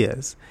 4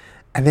 years,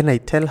 and then I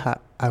tell her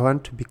I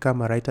want to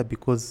become a writer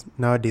because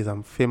nowadays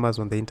I'm famous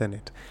on the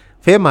internet.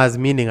 Famous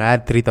meaning I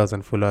had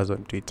 3,000 followers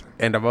on Twitter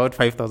and about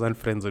 5,000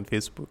 friends on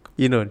Facebook.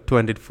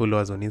 200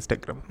 followers on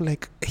Instagram.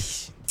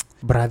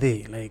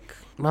 Brother,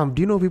 mom,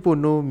 do you know people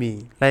know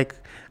me?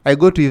 I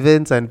go to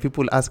events and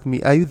people ask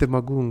me, are you the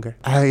Magunga?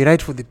 I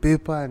write for the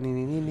paper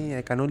and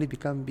I can only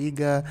become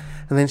bigger.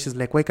 And then she's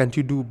like, why can't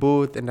you do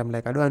both? And I'm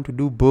like, I don't want to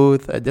do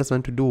both. I just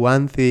want to do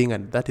one thing,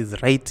 and that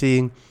is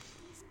writing.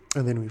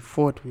 And then we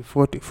fought.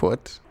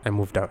 I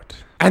moved out.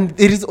 And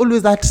there is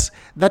always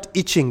that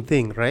itching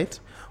thing, right?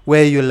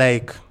 Where you're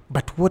like,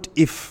 but what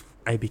if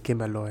I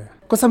became a lawyer?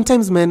 Because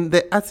sometimes, man,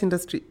 the arts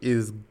industry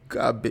is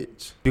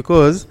garbage.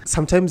 Because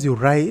sometimes you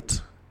write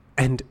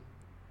and,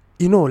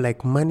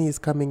 money is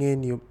coming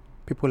in.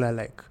 People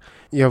are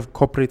you have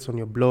corporates on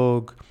your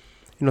blog,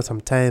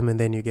 some time, and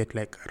then you get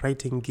a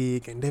writing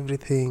gig and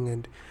everything.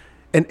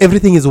 And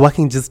everything is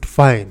working just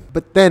fine.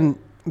 But then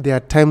there are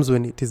times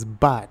when it is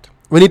bad.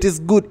 When it is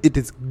good, it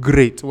is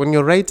great. When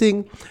you're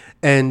writing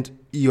and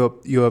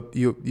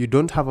you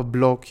don't have a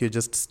block, your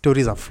just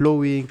stories are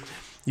flowing,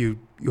 you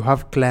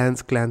have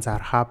clients are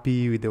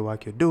happy with the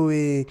work you're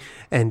doing,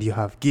 and you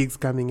have gigs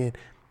coming in.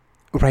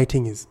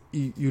 Writing is,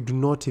 you do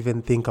not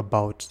even think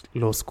about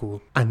law school.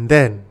 And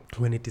then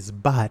when it is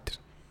bad,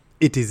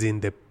 it is in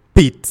the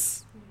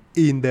pits,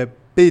 in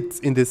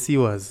the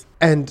sewers.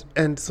 And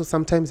so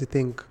sometimes you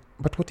think,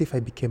 but what if I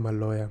became a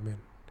lawyer, man?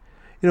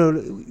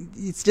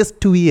 it's just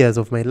 2 years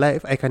of my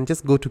life. I can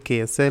just go to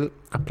KSL,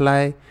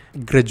 apply,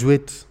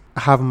 graduate,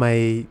 have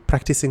my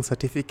practicing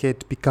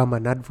certificate, become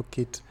an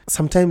advocate.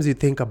 Sometimes you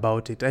think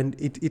about it, and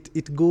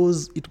it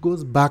goes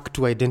back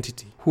to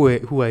identity.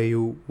 Who are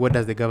you? What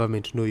does the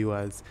government know you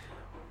as?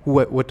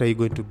 What are you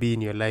going to be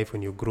in your life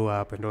when you grow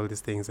up, and all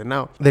these things? And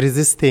now there is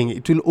this thing.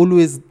 It will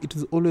always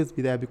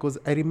be there, because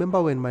I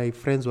remember when my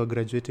friends were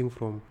graduating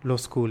from law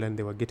school and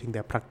they were getting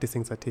their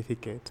practicing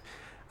certificate,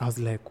 I was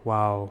like,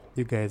 wow,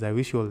 you guys, I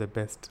wish you all the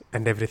best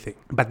and everything.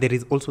 But there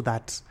is also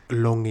that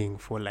longing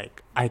for,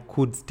 like, I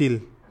could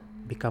still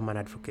become an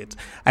advocate.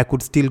 I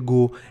could still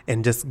go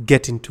and just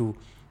get into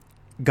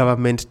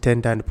government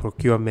tender and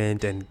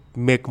procurement and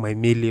make my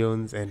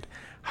millions and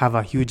have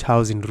a huge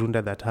house in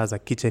Runda that has a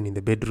kitchen in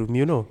the bedroom.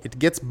 It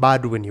gets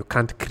bad when you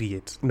can't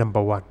create,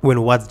 number one,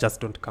 when words just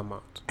don't come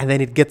out. And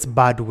then it gets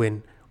bad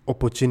when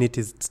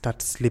opportunities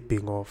start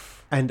slipping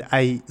off. And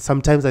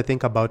sometimes I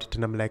think about it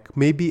and I'm like,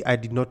 maybe I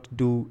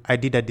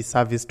did a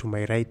disservice to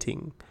my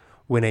writing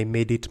when I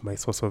made it my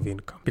source of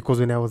income. Because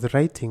when I started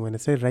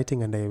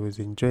writing and I was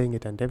enjoying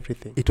it and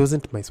everything, it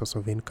wasn't my source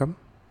of income.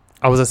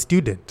 I was a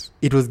student.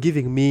 It was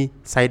giving me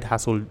side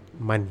hustle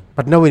money.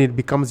 But now when it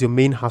becomes your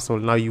main hustle,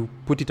 now you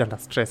put it under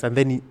stress. And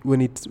then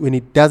when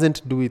it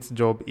doesn't do its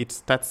job, it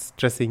starts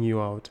stressing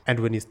you out. And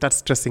when you start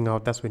stressing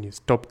out, that's when you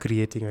stop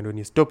creating. And when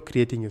you stop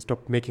creating, you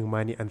stop making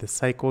money, and the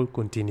cycle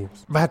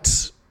continues.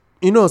 But,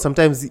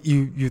 sometimes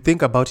you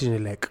think about it and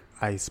you're like,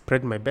 I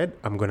spread my bed,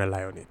 I'm going to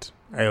lie on it.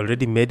 I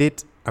already made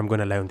it, I'm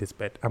going to lie on this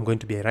bed. I'm going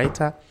to be a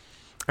writer,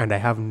 and I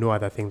have no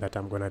other thing that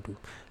I'm going to do.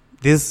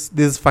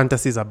 These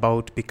fantasies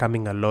about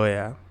becoming a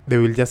lawyer, they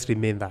will just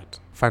remain that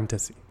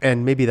fantasy.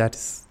 And maybe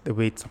that's the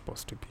way it's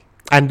supposed to be.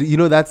 And,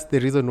 that's the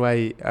reason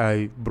why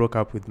I broke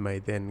up with my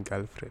then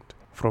girlfriend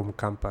from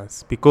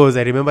campus. Because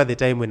I remember the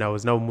time when I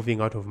was now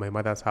moving out of my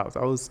mother's house.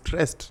 I was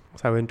stressed.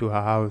 So I went to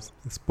her house,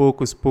 spoke.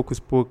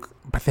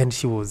 But then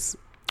she was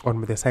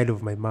on the side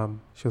of my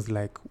mom. She was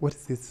like, what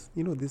is this?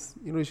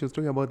 She was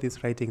talking about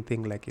this writing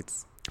thing. Like,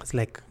 it's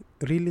like,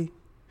 really?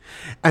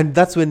 And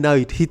that's when now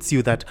it hits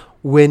you that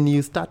when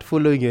you start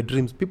following your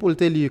dreams, people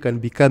tell you can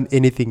become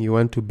anything you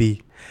want to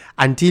be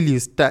until you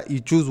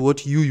choose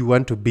what you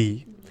want to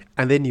be.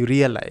 And then you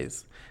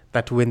realize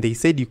that when they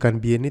said you can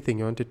be anything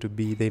you wanted to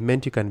be, they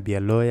meant you can be a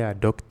lawyer, a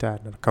doctor,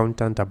 an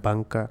accountant, a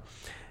banker,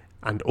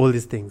 and all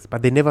these things.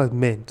 But they never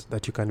meant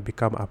that you can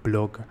become a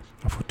blogger,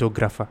 a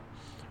photographer,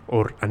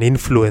 or an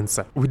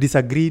influencer. We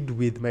disagreed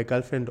with my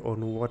girlfriend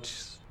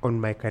on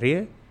my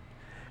career.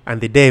 And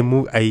the day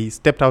I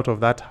stepped out of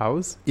that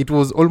house, it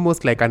was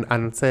almost like an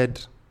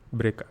unsaid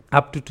breakup.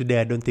 Up to today,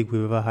 I don't think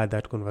we've ever had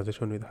that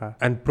conversation with her.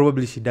 And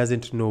probably she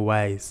doesn't know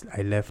why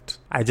I left.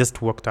 I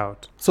just walked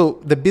out.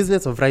 So the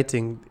business of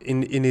writing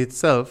in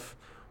itself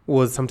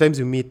was, sometimes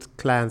you meet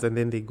clients and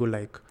then they go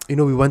like,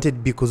 we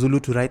wanted Biko Zulu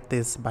to write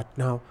this, but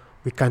now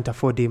we can't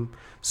afford him.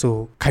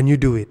 So can you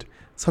do it?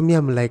 So me,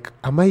 I'm like,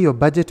 am I your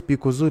budget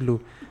Biko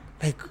Zulu?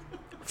 Like,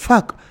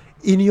 fuck.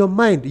 In your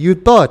mind, you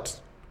thought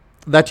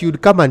that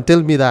you'd come and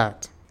tell me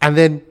that, and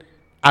then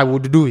I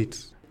would do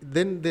it.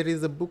 Then there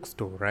is a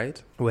bookstore,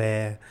 right,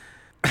 where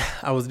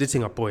I was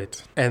dating a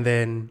poet, and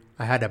then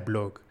I had a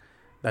blog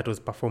that was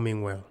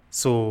performing well.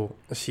 So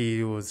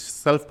she was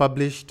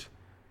self-published.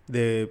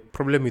 The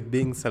problem with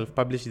being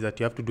self-published is that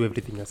you have to do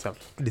everything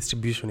yourself,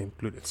 distribution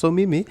included. So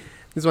Mimi,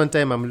 this one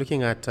time I'm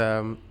looking at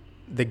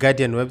the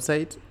Guardian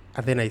website,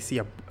 and then I see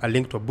a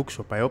link to a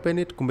bookshop. I open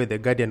it, kumbe the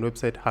Guardian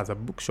website has a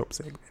bookshop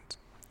segment.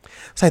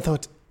 So I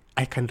thought,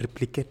 I can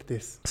replicate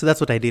this. So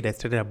that's what I did. I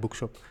started a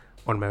bookshop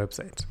on my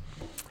website.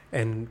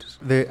 And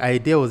the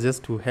idea was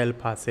just to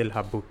help her sell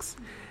her books.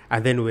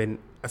 And then when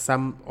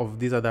some of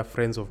these other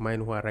friends of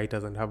mine who are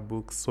writers and have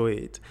books saw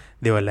it,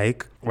 they were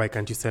like, why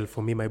can't you sell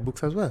for me my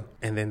books as well?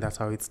 And then that's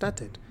how it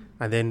started.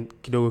 And then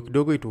kidogo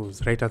kidogo, it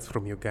was writers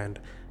from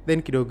Uganda.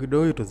 Then kidogo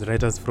kidogo, it was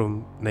writers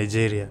from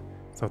Nigeria,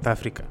 South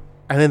Africa.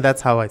 And then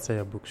that's how I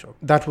started a bookshop.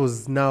 That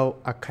was now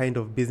a kind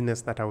of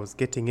business that I was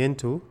getting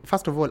into.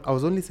 First of all, I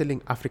was only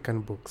selling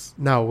African books.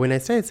 Now, when I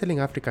started selling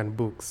African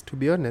books, to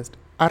be honest,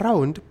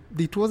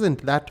 it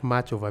wasn't that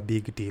much of a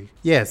big deal.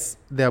 Yes,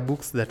 there are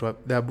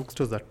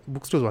bookstores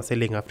were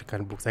selling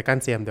African books. I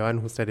can't say I'm the one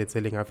who started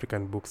selling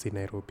African books in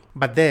Nairobi.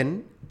 But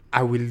then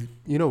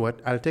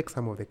I'll take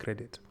some of the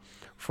credit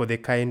for the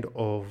kind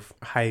of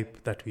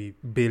hype that we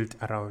built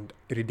around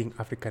reading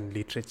African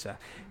literature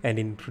and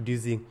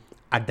introducing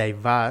a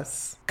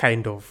diverse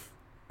kind of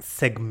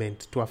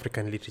segment to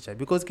African literature.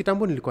 Because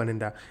kitambo nilikuwa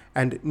nenda,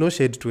 and no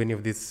shade to any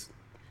of these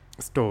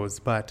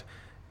stores, but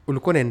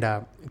ulikuwa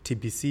nenda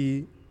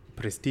TBC,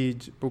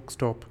 Prestige,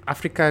 Bookstop.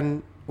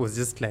 African was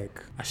just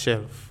like a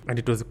shelf, and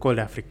it was called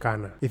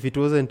Africana. If it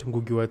wasn't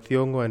Ngugi wa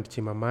Thiong'o and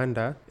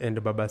Chimamanda and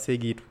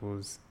Babasegi, it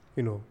was,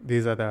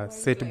 these other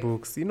set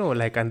books,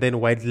 and then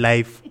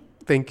Wildlife.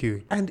 Thank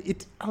you. And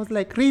I was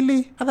like,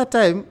 really? At that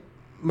time,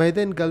 my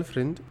then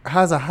girlfriend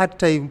has a hard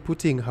time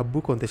putting her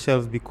book on the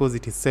shelves because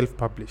it is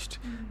self-published.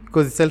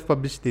 Because it's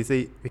self-published, they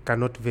say we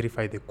cannot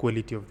verify the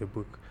quality of the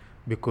book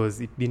because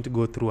it didn't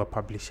go through a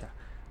publisher.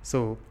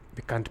 So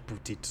we can't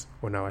put it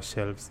on our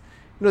shelves.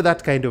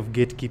 that kind of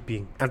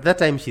gatekeeping. At that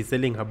time, she's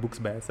selling her books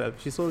by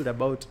herself. She sold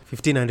about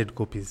 1,500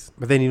 copies.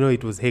 But then,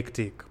 it was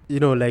hectic.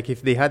 Like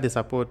if they had the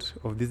support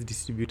of these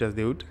distributors,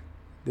 they would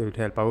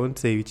help. I won't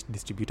say which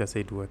distributor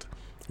said what.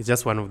 It's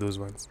just one of those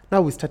ones.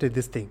 Now we started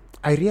this thing.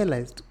 I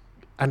realized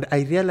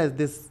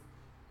this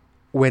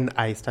when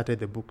I started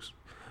the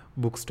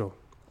bookstore.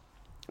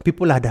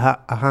 People had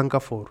a hunger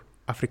for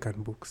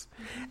African books.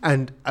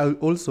 And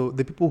also,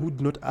 the people who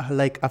do not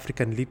like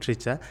African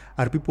literature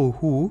are people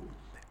who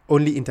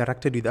only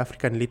interacted with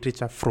African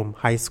literature from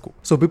high school.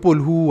 So people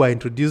who were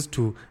introduced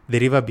to The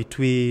River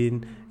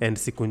Between and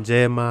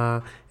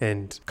Sikunjema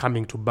and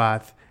Coming to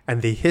Bath,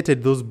 and they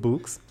hated those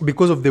books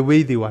because of the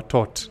way they were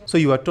taught. So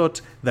you were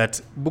taught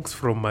that books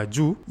from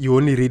Maju, you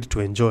only read to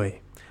enjoy.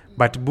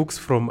 But books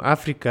from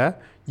Africa,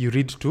 you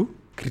read to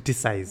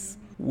criticize.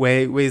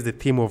 Where is the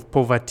theme of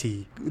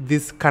poverty?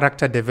 This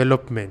character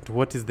development.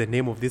 What is the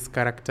name of this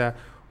character?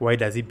 Why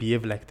does he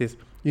behave like this?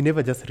 You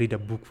never just read a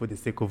book for the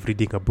sake of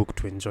reading a book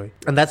to enjoy.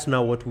 And that's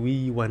now what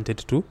we wanted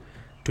to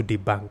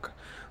debunk.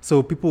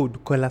 So people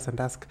would call us and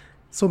ask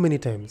so many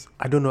times,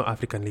 I don't know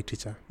African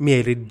literature. Me,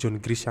 I read John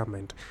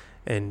Grisham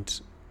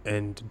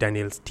and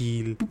Daniel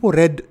Steele. People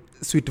read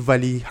Sweet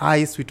Valley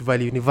High, Sweet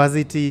Valley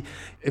University,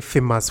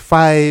 Famous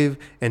Five,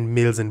 and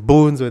Mills and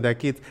Bones when they're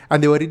kids.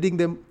 And they were reading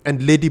them,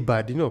 and Lady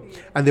Bird,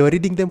 And they were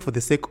reading them for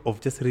the sake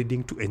of just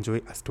reading to enjoy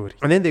a story.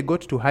 And then they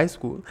got to high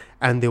school,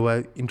 and they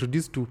were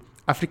introduced to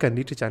African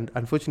literature. And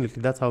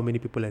unfortunately, that's how many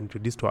people are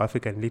introduced to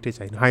African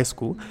literature in high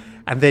school.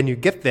 And then you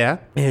get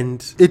there,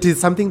 and it is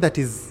something that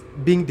is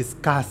being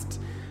discussed.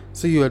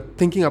 So you're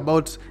thinking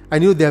about,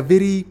 and they're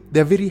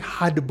very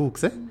hard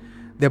books.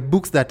 They're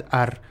books that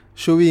are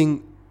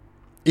showing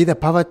either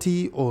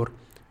poverty or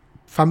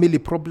family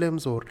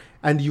problems,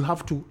 and you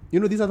have to,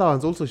 these other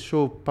ones also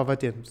show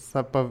poverty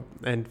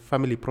and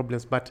family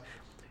problems, but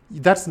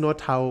that's not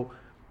how,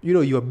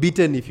 you are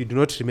beaten if you do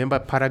not remember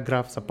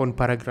paragraphs upon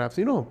paragraphs,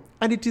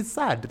 and it is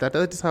sad that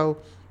is how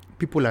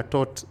people are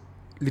taught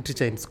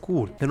literature in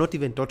school. They're not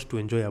even taught to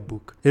enjoy a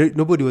book.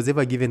 Nobody was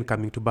ever given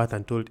Coming to Bath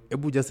and told,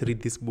 Ebu, just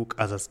read this book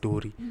as a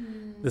story.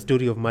 The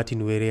story of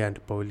Martin Were and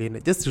Paulina.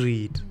 Just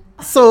read.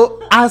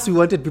 So, as we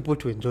wanted people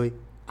to enjoy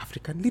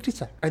African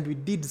literature, and we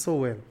did so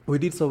well.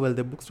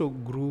 The bookstore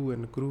grew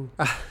and grew.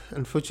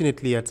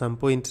 Unfortunately, at some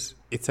point,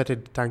 it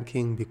started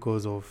tanking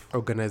because of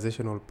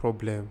organizational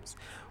problems.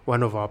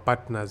 One of our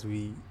partners,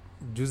 we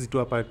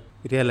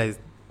realized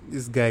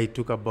this guy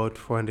took about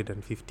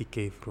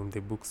 450K from the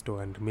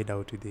bookstore and made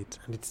out with it.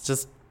 And it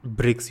just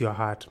breaks your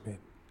heart, man.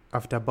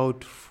 After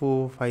about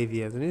 4 or 5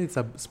 years, and it's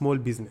a small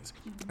business.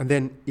 And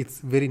then it's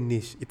very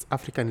niche. It's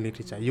African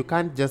literature. You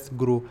can't just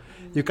grow.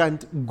 You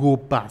can't go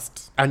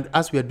past. And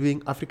as we are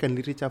doing African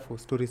literature for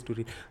stories to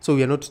read, so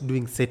we are not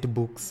doing set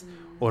books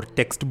or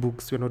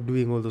textbooks. We're not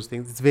doing all those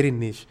things. It's very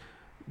niche.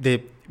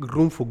 The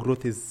room for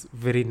growth is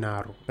very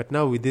narrow. But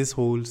now with this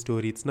whole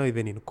story, it's not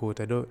even in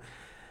quote. It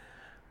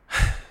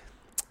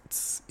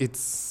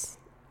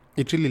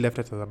really left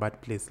us at a bad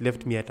place.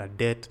 Left me at a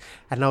debt.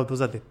 And now those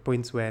are the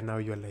points where now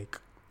you're like,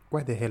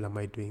 why the hell am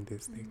I doing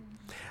this thing?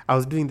 I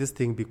was doing this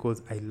thing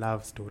because I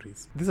love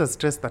stories. This is a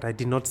stress that I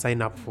did not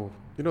sign up for.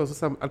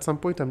 So at some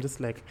point I'm just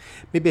like,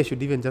 maybe I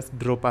should even just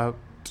drop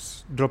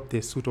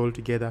the suit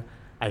altogether.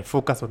 I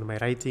focus on my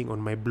writing,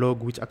 on my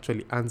blog, which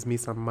actually earns me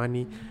some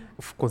money,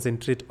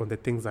 concentrate on the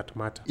things that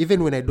matter.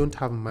 Even when I don't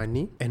have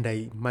money and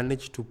I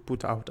manage to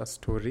put out a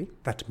story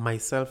that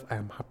myself I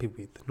am happy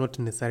with, not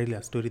necessarily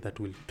a story that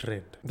will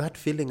trend. That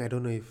feeling, I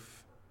don't know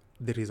if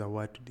there is a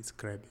word to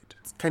describe it.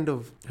 It's kind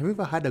of, have you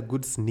ever had a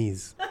good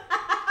sneeze?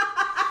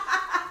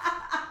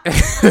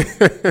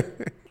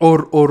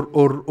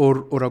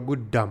 or a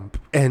good dump,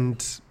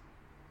 and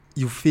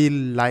you feel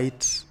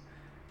light,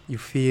 you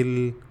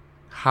feel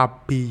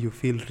happy, you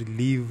feel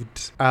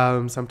relieved.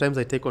 Sometimes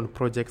I take on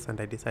projects and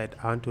I decide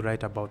I want to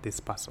write about this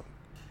person.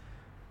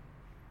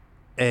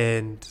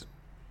 And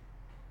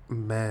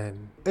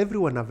man,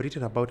 everyone I've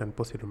written about and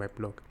posted on my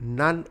blog,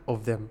 none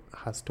of them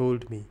has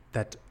told me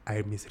that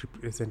I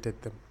misrepresented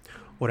them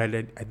or I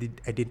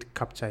didn't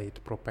capture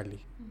it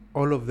properly.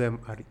 All of them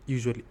are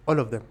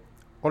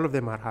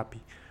are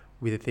happy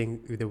with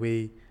the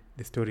way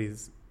the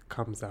stories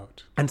comes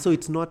out. And so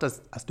it's not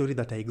a story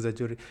that I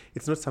exaggerate.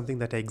 It's not something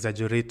that I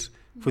exaggerate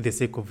for the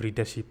sake of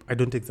readership. I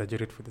don't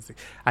exaggerate for the sake.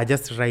 I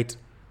just write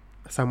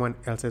someone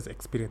else's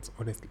experience,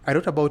 honestly. I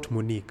wrote about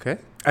Monique,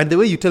 and the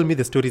way you tell me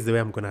the story is the way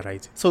I'm going to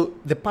write. So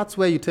the parts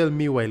where you tell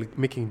me while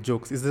making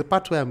jokes is the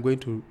part where I'm going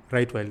to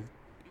write while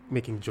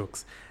making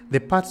jokes. The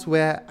parts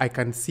where I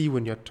can see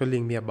when you're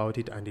telling me about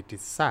it and it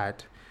is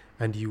sad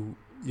and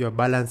you're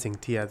balancing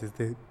tears is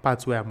the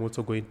parts where I'm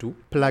also going to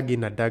plug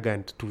in a dagger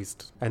and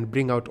twist and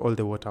bring out all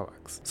the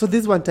waterworks. So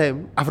this one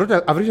time, I've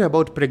written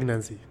about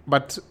pregnancy,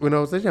 but when I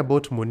was writing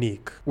about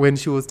Monique, when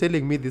she was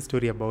telling me this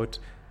story about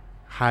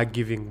her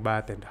giving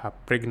birth and her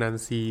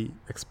pregnancy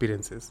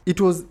experiences,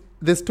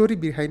 the story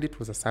behind it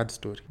was a sad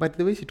story. But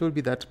the way she told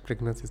me that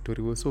pregnancy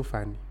story was so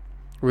funny.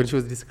 When she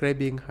was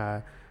describing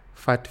her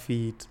fat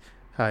feet,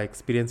 her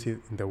experience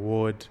in the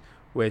ward,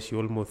 where she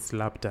almost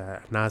slapped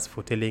a nurse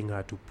for telling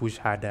her to push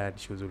harder and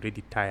she was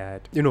already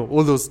tired. You know,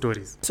 all those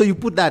stories. So you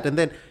put that and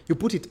then you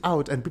put it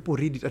out and people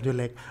read it and you're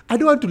like, I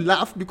don't want to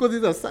laugh because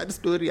it's a sad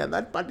story and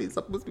that part is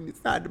supposed to be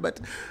sad, but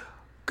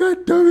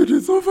God damn it,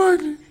 it's so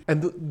funny.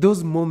 And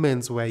those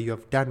moments where you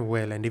have done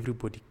well and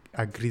everybody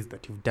agrees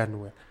that you've done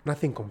well,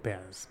 nothing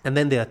compares. And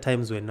then there are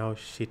times where now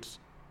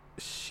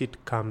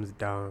shit comes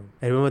down.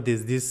 I remember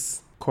there's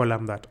this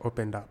column that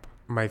opened up.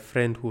 My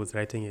friend who was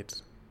writing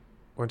it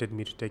wanted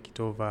me to take it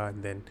over,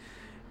 and then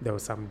there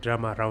was some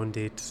drama around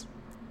it.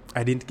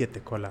 I didn't get the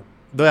column,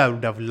 though I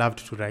would have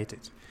loved to write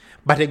it.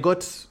 But I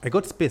got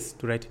space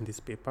to write in this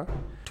paper,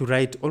 to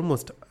write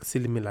almost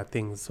similar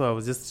things. So I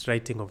was just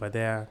writing over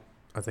there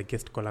as a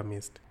guest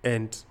columnist.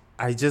 And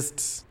I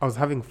was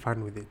having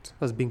fun with it.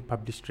 I was being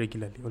published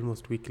regularly,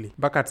 almost weekly.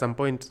 Back at some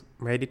point,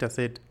 my editor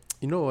said,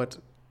 you know what?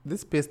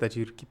 This space that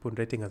you keep on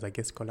writing as a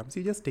guest column, so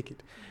you just take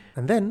it.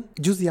 And then,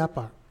 Juicy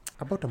Upper,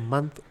 about a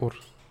month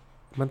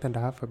and a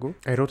half ago,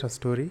 I wrote a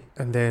story.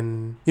 And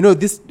then, all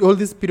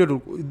this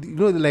period,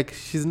 like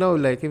she's now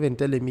like even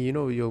telling me,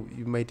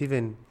 we might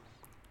even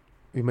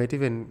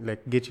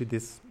like get you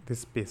this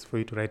space for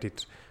you to write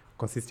it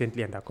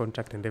consistently under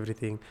contract and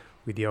everything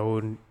with your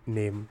own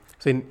name.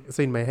 So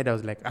in my head, I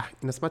was like,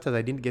 in as much as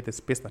I didn't get the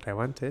space that I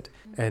wanted,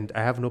 and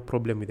I have no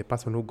problem with the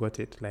person who got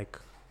it, like,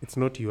 it's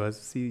not yours.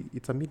 See,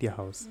 it's a media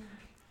house.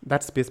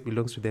 That space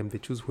belongs to them. They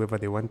choose whoever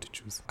they want to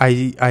choose.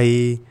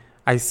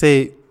 I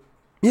say,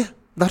 yeah,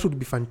 that would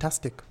be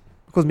fantastic.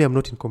 Because me, I'm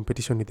not in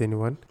competition with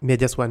anyone. Me, I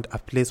just want a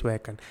place where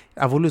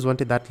I've always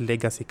wanted that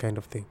legacy kind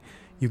of thing.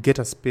 You get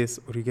a space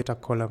or you get a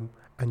column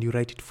and you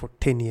write it for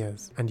 10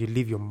 years and you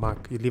leave your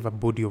mark. You leave a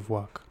body of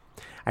work.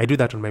 I do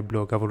that on my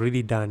blog. I've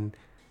already done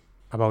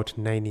about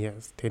 10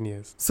 years.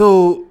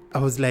 So I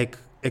was like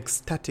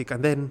ecstatic.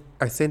 And then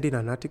I sent in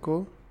an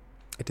article.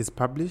 It is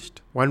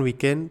published. One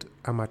weekend,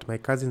 I'm at my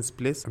cousin's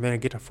place, and then I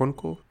get a phone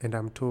call, and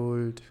I'm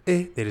told,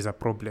 there is a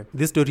problem.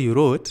 This story you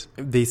wrote,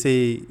 they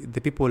say,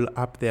 the people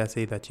up there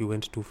say that you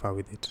went too far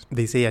with it.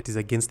 They say it is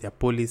against their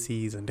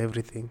policies and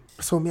everything.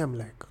 So me, I'm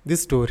like,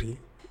 this story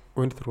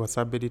went through a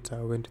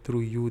sub-editor, went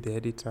through you, the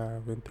editor,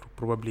 went through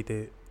probably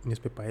the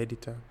newspaper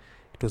editor.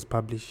 It was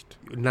published.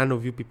 None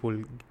of you people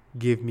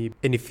gave me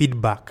any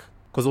feedback,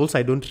 because also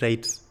I don't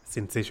write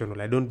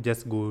sensational. I don't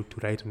just go to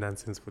write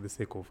nonsense for the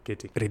sake of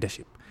getting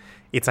readership.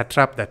 It's a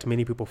trap that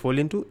many people fall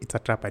into. It's a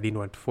trap I didn't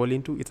want to fall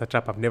into. It's a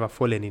trap I've never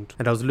fallen into.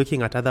 And I was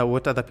looking at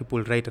what other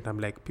people write, and I'm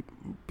like,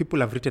 people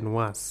have written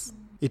worse.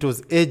 It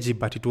was edgy,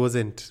 but it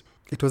wasn't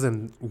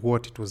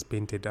what it was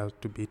painted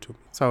out to be to me.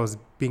 So I was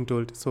being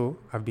told,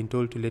 I've been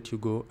told to let you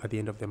go at the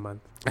end of the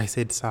month. I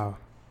said, sawa.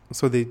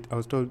 So I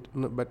was told,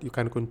 no, but you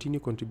can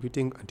continue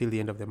contributing until the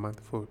end of the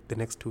month for the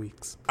next 2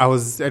 weeks. I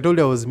told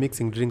you I was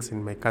mixing drinks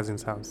in my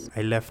cousin's house.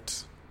 I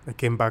left. I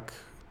came back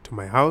to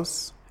my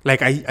house.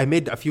 Like, I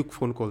made a few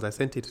phone calls. I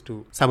sent it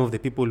to some of the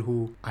people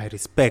who I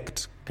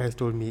respect. Guys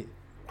told me,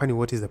 Kwani,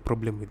 what is the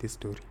problem with this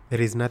story?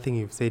 There is nothing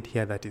you've said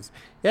here that is...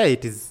 Yeah,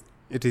 it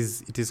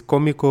is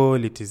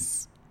comical. It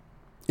is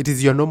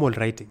your normal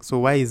writing. So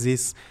why is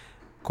this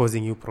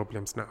causing you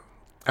problems now?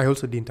 I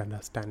also didn't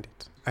understand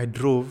it. I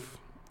drove...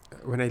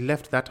 When I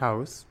left that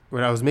house,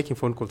 when I was making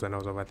phone calls when I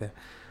was over there.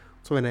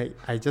 So when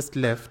I just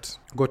left,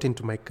 got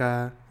into my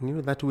car,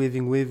 that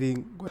waving.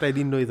 What I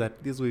didn't know is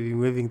that this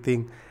waving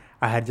thing,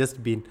 I had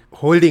just been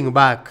holding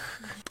back.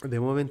 The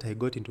moment I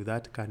got into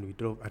that car and we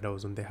drove and I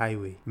was on the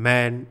highway,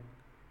 man,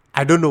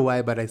 I don't know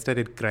why, but I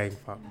started crying.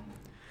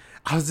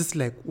 I was just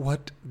like,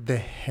 what the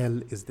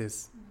hell is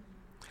this?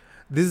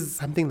 This is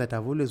something that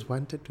I've always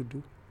wanted to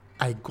do.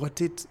 I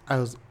got it. I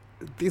was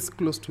this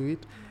close to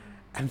it.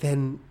 And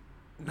then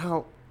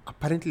now...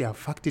 Apparently I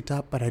fucked it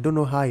up, but I don't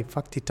know how I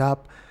fucked it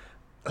up.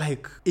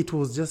 Like, it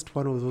was just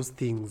one of those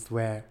things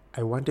where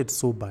I wanted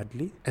so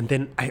badly, and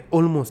then I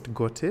almost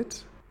got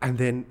it, and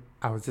then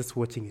I was just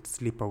watching it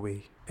slip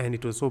away. And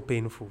it was so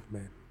painful,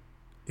 man.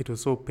 It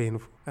was so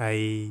painful.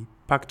 I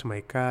parked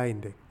my car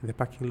in the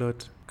parking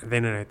lot, and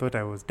then when I thought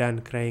I was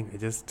done crying, I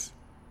just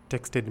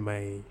texted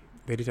the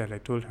editor and I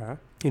told her,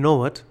 you know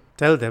what?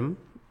 Tell them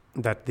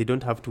that they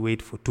don't have to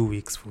wait for 2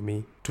 weeks for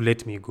me to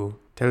let me go.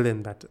 Tell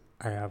them that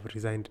I have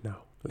resigned now.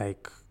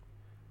 Like,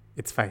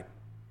 it's fine.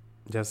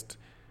 Just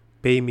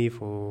pay me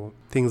for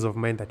things of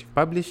mine that you've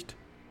published.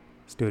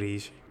 Story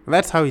issue.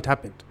 That's how it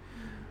happened.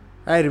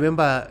 I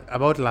remember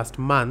about last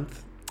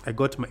month, I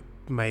got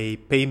my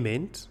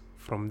payment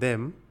from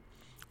them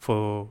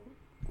for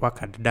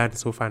work I'd done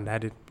so far and I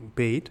hadn't been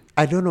paid.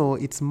 I don't know.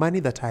 It's money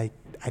that I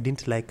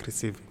didn't like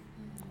receiving.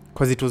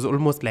 Because it was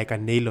almost like a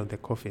nail on the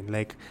coffin.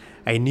 Like,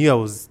 I knew I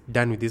was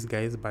done with these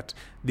guys, but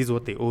this is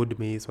what they owed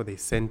me, so they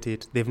sent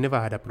it. They've never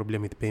had a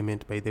problem with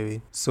payment, by the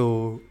way.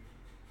 So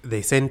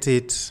they sent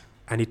it,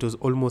 and it was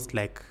almost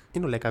like,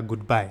 like a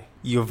goodbye.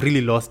 You've really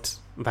lost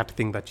that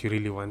thing that you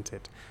really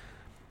wanted.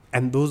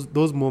 And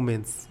those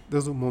moments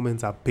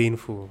are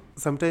painful.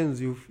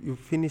 Sometimes you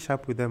finish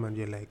up with them and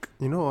you're like,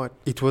 you know what?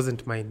 It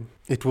wasn't mine.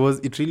 It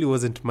really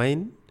wasn't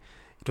mine.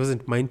 It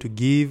wasn't mine to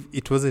give.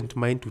 It wasn't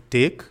mine to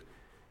take.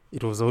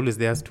 It was always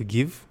theirs to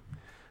give.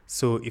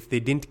 So if they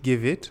didn't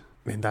give it,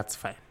 then that's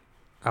fine.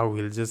 I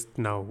will just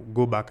now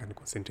go back and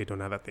concentrate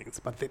on other things.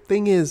 But the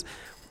thing is,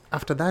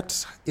 after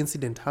that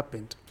incident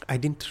happened, I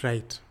didn't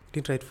write. I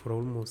didn't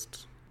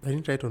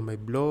write on my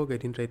blog. I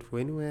didn't write for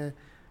anywhere.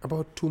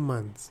 About 2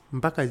 months.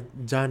 Mpaka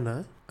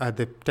jana, at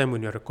the time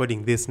when you're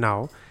recording this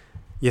now,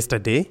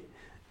 yesterday,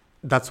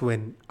 that's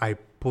when I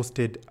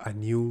posted a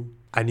new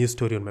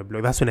story on my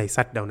blog. That's when I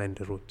sat down and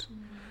wrote.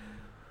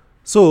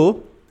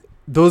 So,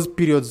 those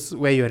periods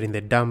where you are in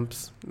the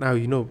dumps, now,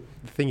 the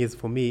thing is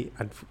for me,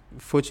 and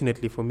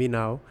fortunately for me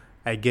now,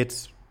 I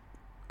get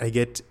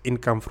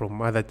income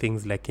from other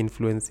things like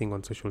influencing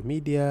on social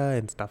media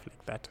and stuff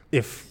like that.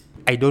 If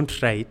I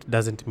don't write,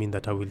 doesn't mean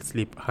that I will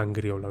sleep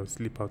hungry or I will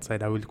sleep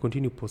outside. I will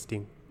continue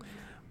posting.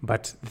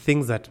 But the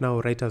things that now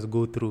writers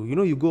go through,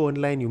 you go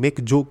online, you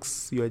make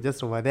jokes, you are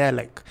just over there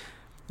like,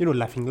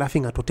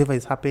 laughing at whatever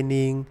is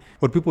happening.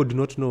 What people do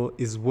not know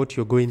is what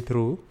you're going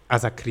through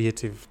as a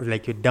creative.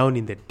 Like you're down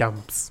in the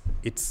dumps.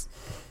 It's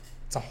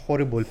a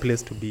horrible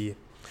place to be in.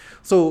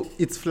 So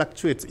it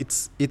fluctuates.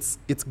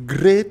 It's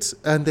great,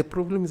 and the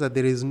problem is that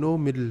there is no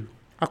middle.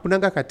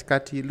 Akunanga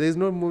katikati. There is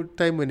no more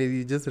time when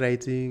you're just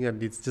writing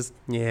and it's just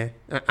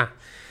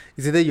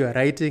It's either you are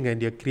writing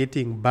and you're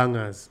creating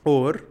bangers,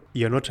 or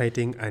you're not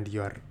writing and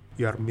you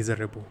are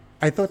miserable.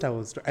 I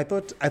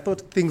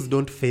thought things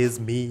don't faze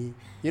me.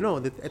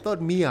 I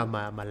thought me, I'm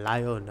a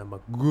lion, I'm a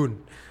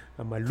goon,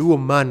 I'm a Luo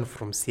man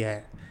from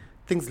Sierra.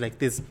 Things like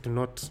this do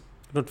not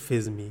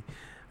faze me.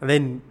 And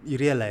then you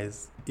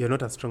realize you're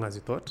not as strong as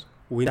you thought.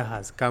 Winter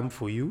has come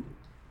for you,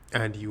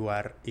 and you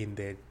are in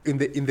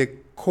the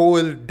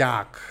cold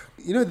dark.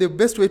 The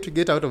best way to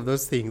get out of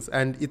those things,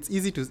 and it's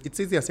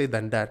easier said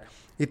than that,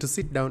 is to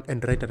sit down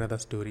and write another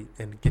story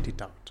and get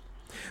it out.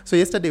 So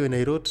yesterday when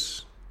I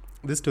wrote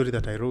this story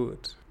that I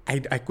wrote,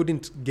 I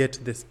couldn't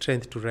get the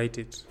strength to write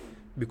it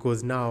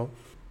because now,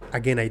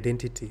 again,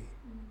 identity.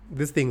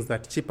 These things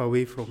that chip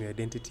away from your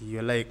identity.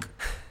 You're like,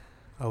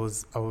 I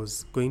was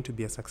going to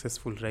be a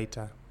successful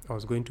writer. I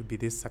was going to be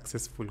this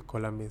successful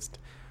columnist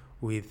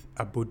with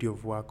a body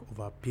of work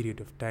over a period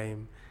of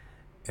time.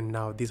 And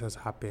now this has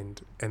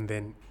happened. And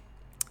then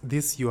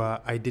your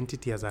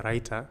identity as a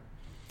writer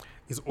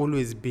is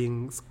always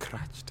being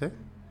scratched.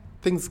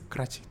 Things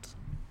scratch it.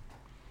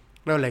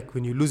 Now, like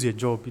when you lose your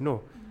job,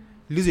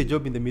 lose your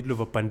job in the middle of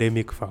a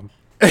pandemic, fam.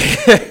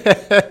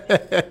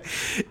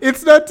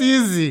 It's not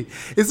easy.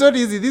 This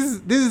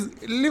is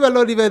leave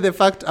alone even the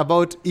fact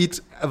about it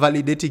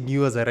validating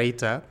you as a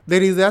writer.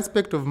 There is the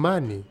aspect of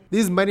money.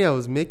 This money I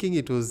was making,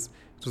 it was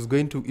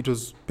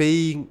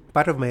paying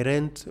part of my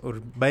rent or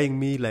buying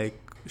me like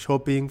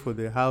shopping for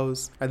the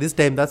house. At this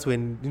time, that's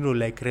when,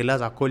 like relas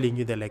are calling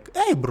you. They're like,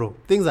 hey bro,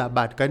 things are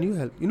bad. Can you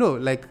help?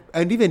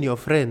 And even your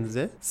friends,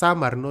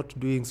 some are not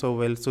doing so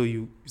well, so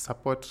you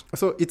support.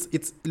 So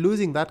it's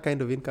losing that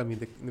kind of income in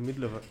the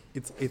middle of it.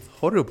 It's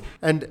horrible.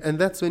 And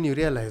that's when you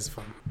realize,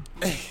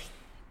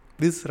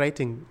 this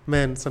writing,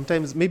 man,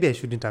 sometimes maybe I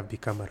shouldn't have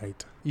become a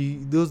writer.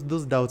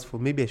 Those doubts for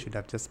maybe I should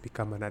have just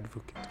become an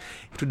advocate.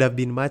 It would have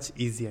been much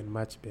easier and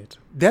much better.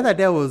 The other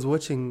day I was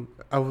watching,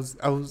 I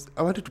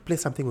wanted to play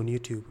something on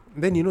YouTube.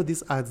 Then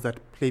these ads that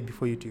play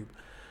before YouTube.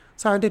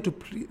 So I wanted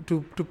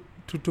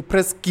to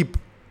press skip.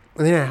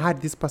 And then I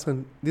heard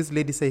this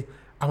lady say,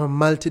 I'm a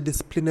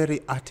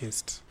multidisciplinary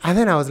artist. And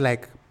then I was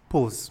like,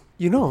 pause.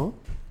 All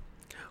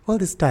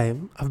this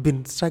time I've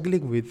been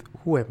struggling with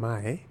who am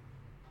I?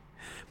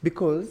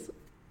 Because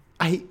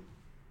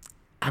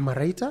I'm a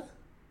writer,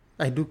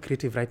 I do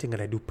creative writing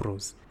and I do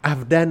prose.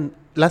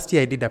 Last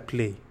year I did a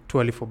play, Too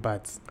Early for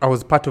Birds. I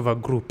was part of a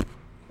group,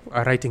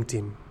 a writing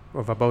team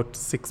of about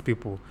 6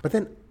 people. But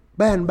then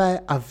by and by,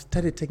 I've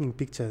started taking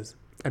pictures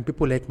and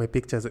people like my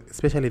pictures,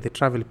 especially the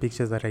travel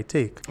pictures that I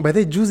take. But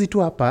the juicy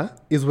to Apa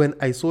is when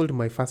I sold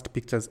my first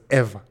pictures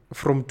ever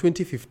from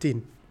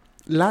 2015.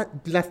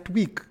 Last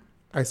week,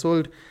 I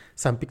sold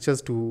some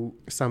pictures to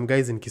some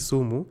guys in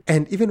Kisumu.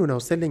 And even when I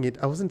was selling it,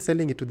 I wasn't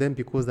selling it to them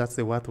because that's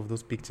the worth of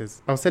those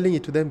pictures. I was selling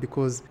it to them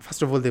because,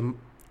 first of all,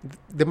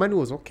 the money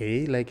was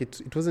okay. Like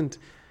it wasn't.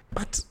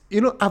 But,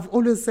 I've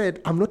always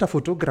said I'm not a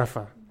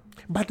photographer.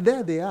 But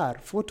there they are,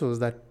 photos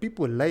that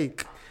people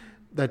like,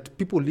 that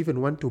people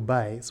even want to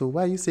buy. So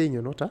why are you saying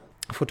you're not a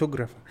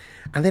photographer?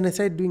 And then I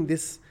started doing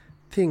this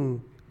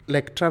thing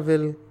like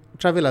travel.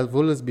 I've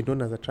always been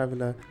known as a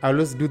traveler. I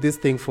always do this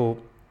thing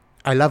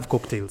I love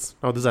cocktails.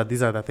 Now,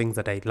 these are the things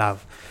that I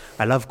love.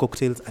 I love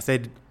cocktails. I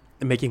started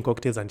making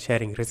cocktails and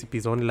sharing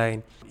recipes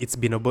online. It's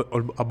been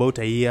about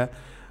a year.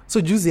 So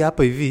juicy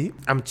hapo hivi,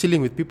 I'm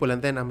chilling with people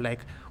and then I'm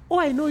like, oh,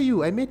 I know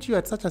you. I met you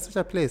at such and such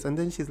a place. And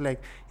then she's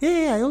like,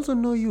 yeah, I also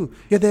know you.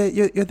 You're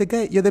the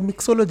guy. You're the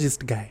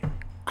mixologist guy.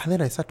 And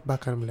then I sat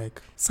back and I'm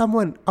like,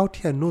 someone out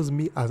here knows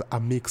me as a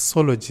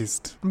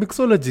mixologist.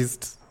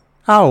 Mixologist?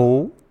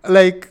 How?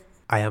 Like,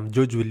 I am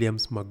George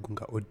Williams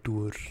Magunga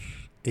Odur,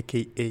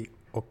 a.k.a.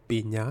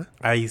 Opinya.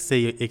 I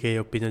say aka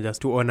Opinya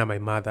just to honor my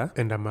mother,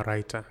 and I'm a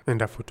writer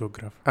and a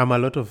photographer. I'm a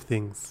lot of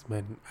things,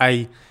 man.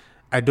 I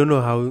don't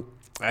know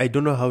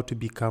how to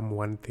become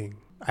one thing.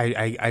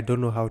 I don't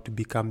know how to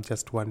become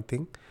just one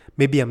thing.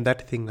 Maybe I'm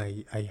that thing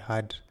I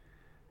had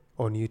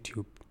on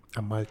YouTube.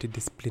 a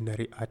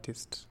multidisciplinary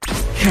artist.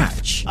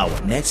 Catch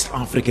our next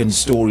African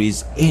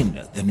stories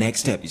in the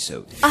next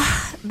episode.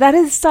 That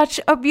is such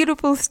a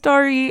beautiful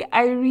story.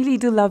 I really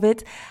do love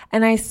it.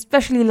 And I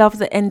especially love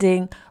the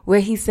ending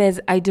where he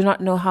says, I do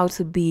not know how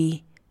to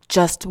be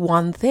just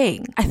one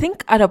thing. I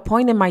think at a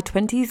point in my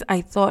 20s,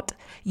 I thought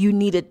you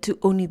needed to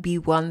only be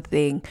one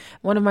thing.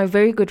 One of my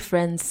very good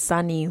friends,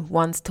 Sunny,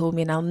 once told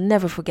me, and I'll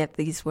never forget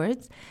these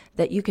words,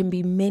 that you can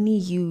be many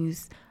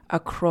yous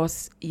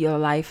across your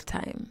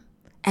lifetime.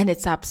 And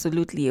it's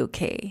absolutely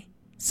okay.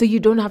 So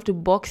you don't have to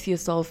box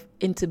yourself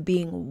into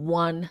being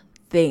one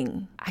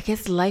thing. I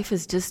guess life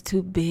is just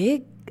too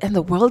big, and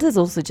the world is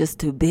also just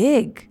too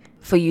big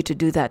for you to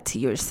do that to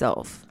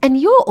yourself. And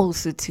you're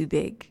also too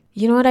big.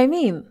 You know what I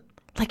mean?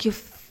 Like you're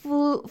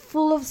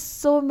full of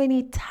so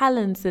many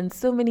talents and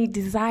so many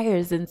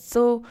desires and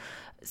so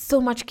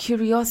much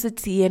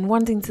curiosity and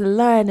wanting to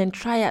learn and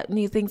try out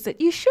new things that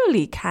you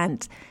surely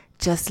can't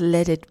just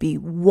let it be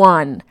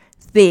one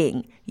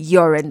thing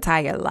your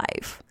entire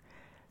life.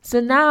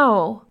 So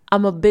now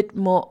I'm a bit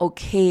more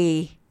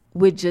okay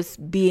with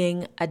just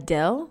being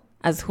Adele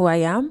as who I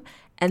am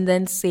and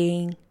then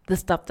saying the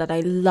stuff that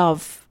I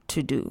love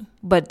to do.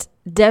 But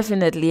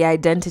definitely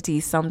identity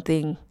is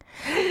something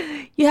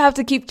you have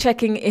to keep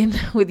checking in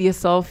with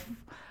yourself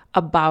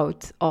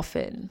about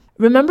often.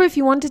 Remember, if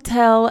you want to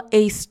tell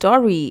a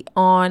story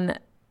on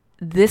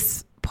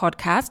this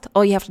podcast,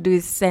 all you have to do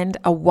is send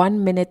a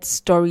 1-minute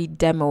story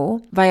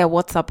demo via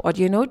WhatsApp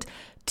audio note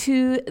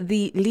to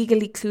the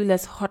Legally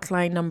Clueless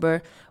hotline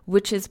number,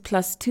 which is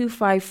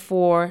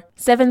 +254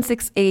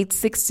 768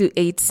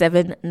 628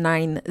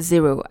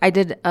 790. I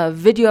did a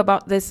video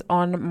about this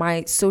on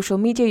my social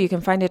media. You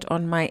can find it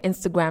on my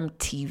Instagram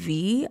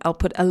TV. I'll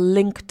put a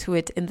link to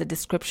it in the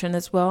description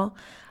as well.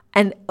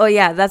 And oh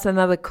yeah, that's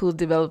another cool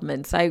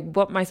development. So I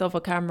bought myself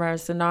a camera,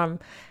 so now I'm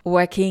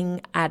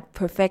working at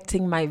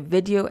perfecting my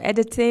video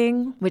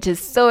editing, which is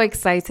so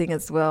exciting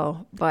as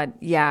well. But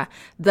yeah,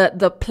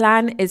 the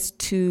plan is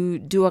to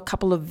do a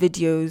couple of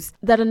videos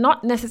that are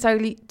not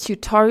necessarily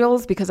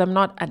tutorials because I'm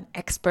not an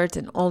expert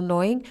and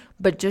all-knowing,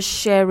 but just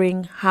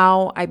sharing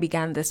how I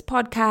began this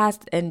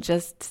podcast and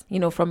just,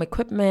 from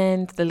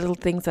equipment, the little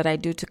things that I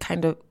do to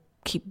kind of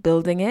keep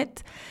building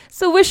it.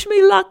 So wish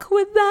me luck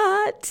with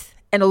that.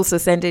 And also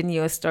send in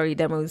your story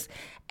demos.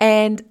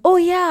 And oh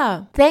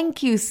yeah,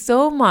 thank you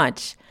so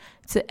much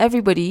to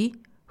everybody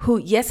who,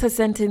 yes, has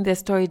sent in their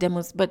story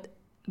demos, but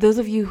those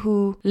of you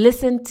who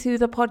listen to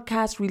the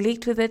podcast,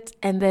 relate with it,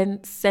 and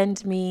then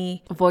send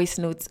me voice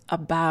notes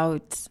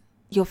about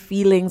your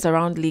feelings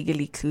around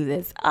Legally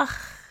Clueless.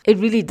 It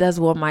really does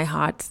warm my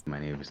heart. My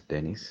name is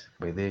Dennis.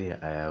 By the way,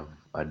 I have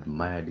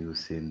admired you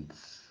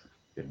since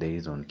your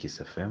days on Kiss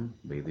FM.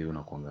 By the way,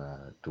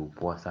 unakuanga tu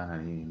poa sana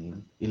nini.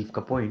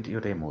 Ilifika point, your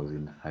time I was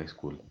in high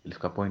school.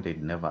 Ilifika point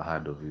I'd never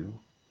heard of you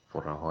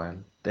for a while.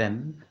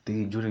 Then,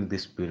 during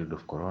this period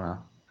of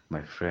Corona,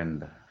 my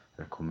friend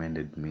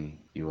recommended me.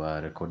 You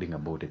were recording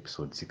about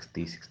episode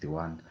 60,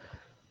 61.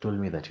 Told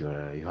me that you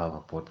have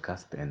a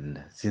podcast, and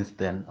since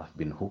then I've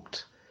been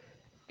hooked.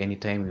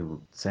 Anytime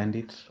you send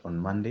it on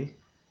Monday,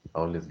 I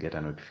always get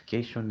a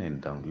notification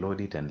and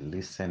download it and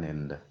listen,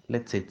 and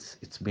let's say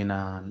it's been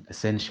an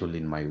essential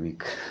in my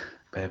week.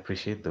 I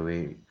appreciate the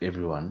way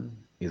everyone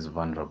is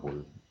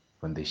vulnerable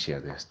when they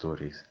share their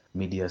stories.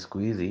 Media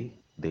squeezy,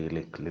 they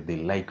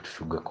like to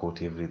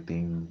sugarcoat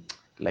everything,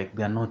 like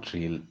they're not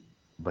real.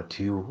 But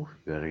you're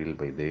real,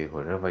 by the way.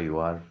 Wherever you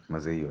are,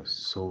 Maze, you're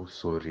so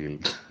real.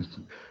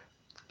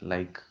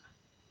 Like,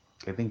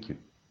 I think you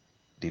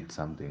did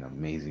something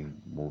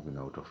amazing moving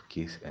out of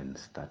Kiss and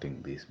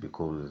starting this,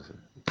 because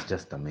it's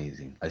just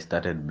amazing. I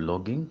started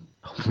blogging.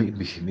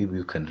 Maybe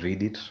you can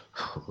read it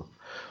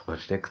or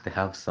text. I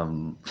have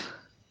some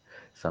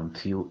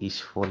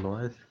few-ish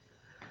followers,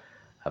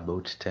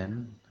 about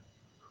 10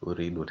 who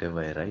read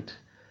whatever I write,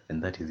 and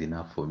that is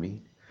enough for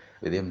me.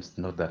 With them, it's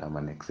not that I'm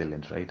an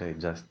excellent writer. I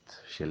just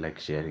like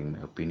sharing my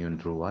opinion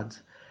through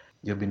words.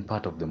 You've been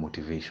part of the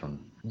motivation.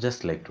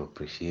 Just like to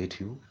appreciate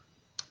you.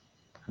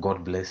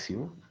 God bless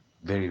you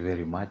very,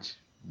 very much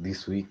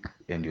this week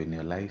and in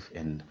your life.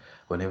 And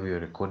whenever you're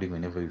recording,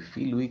 whenever you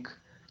feel weak,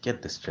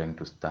 get the strength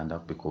to stand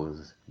up,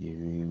 because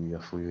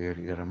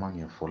you're among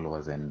your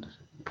followers and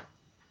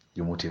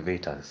you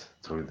motivate us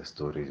through the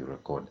stories you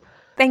record.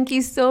 Thank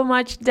you so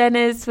much,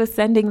 Dennis, for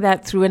sending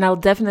that through. And I'll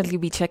definitely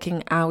be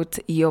checking out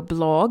your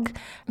blog.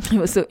 It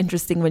was so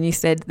interesting when you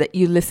said that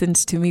you listened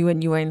to me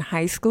when you were in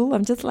high school.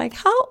 I'm just like,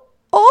 how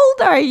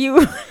old are you?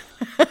 And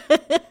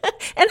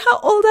how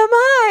old am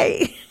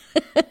I?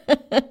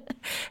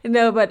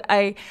 No, but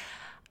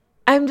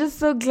I'm just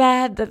so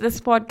glad that this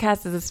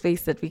podcast is a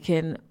space that we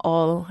can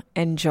all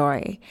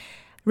enjoy.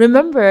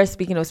 Remember,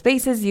 speaking of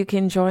spaces, you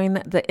can join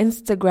the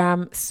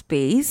Instagram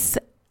space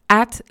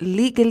at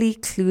Legally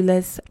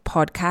Clueless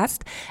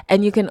Podcast.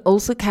 And you can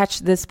also catch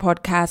this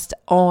podcast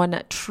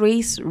on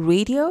Trace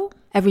Radio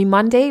every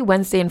Monday,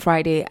 Wednesday, and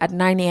Friday at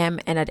 9 a.m.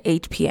 and at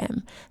 8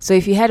 p.m. So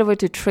if you head over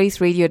to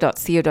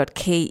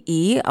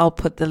traceradio.co.ke, I'll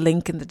put the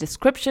link in the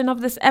description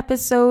of this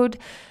episode.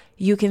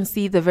 You can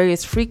see the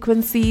various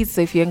frequencies.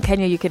 So if you're in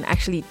Kenya, you can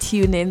actually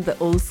tune in the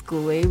old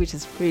school way, which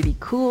is pretty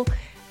cool.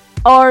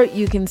 Or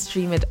you can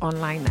stream it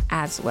online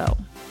as well.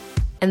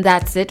 And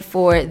that's it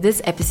for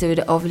this episode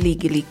of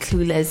Legally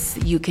Clueless.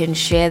 You can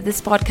share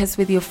this podcast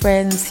with your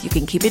friends. You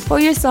can keep it for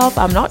yourself.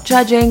 I'm not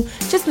judging.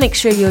 Just make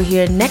sure you're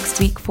here next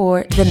week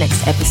for the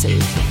next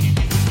episode.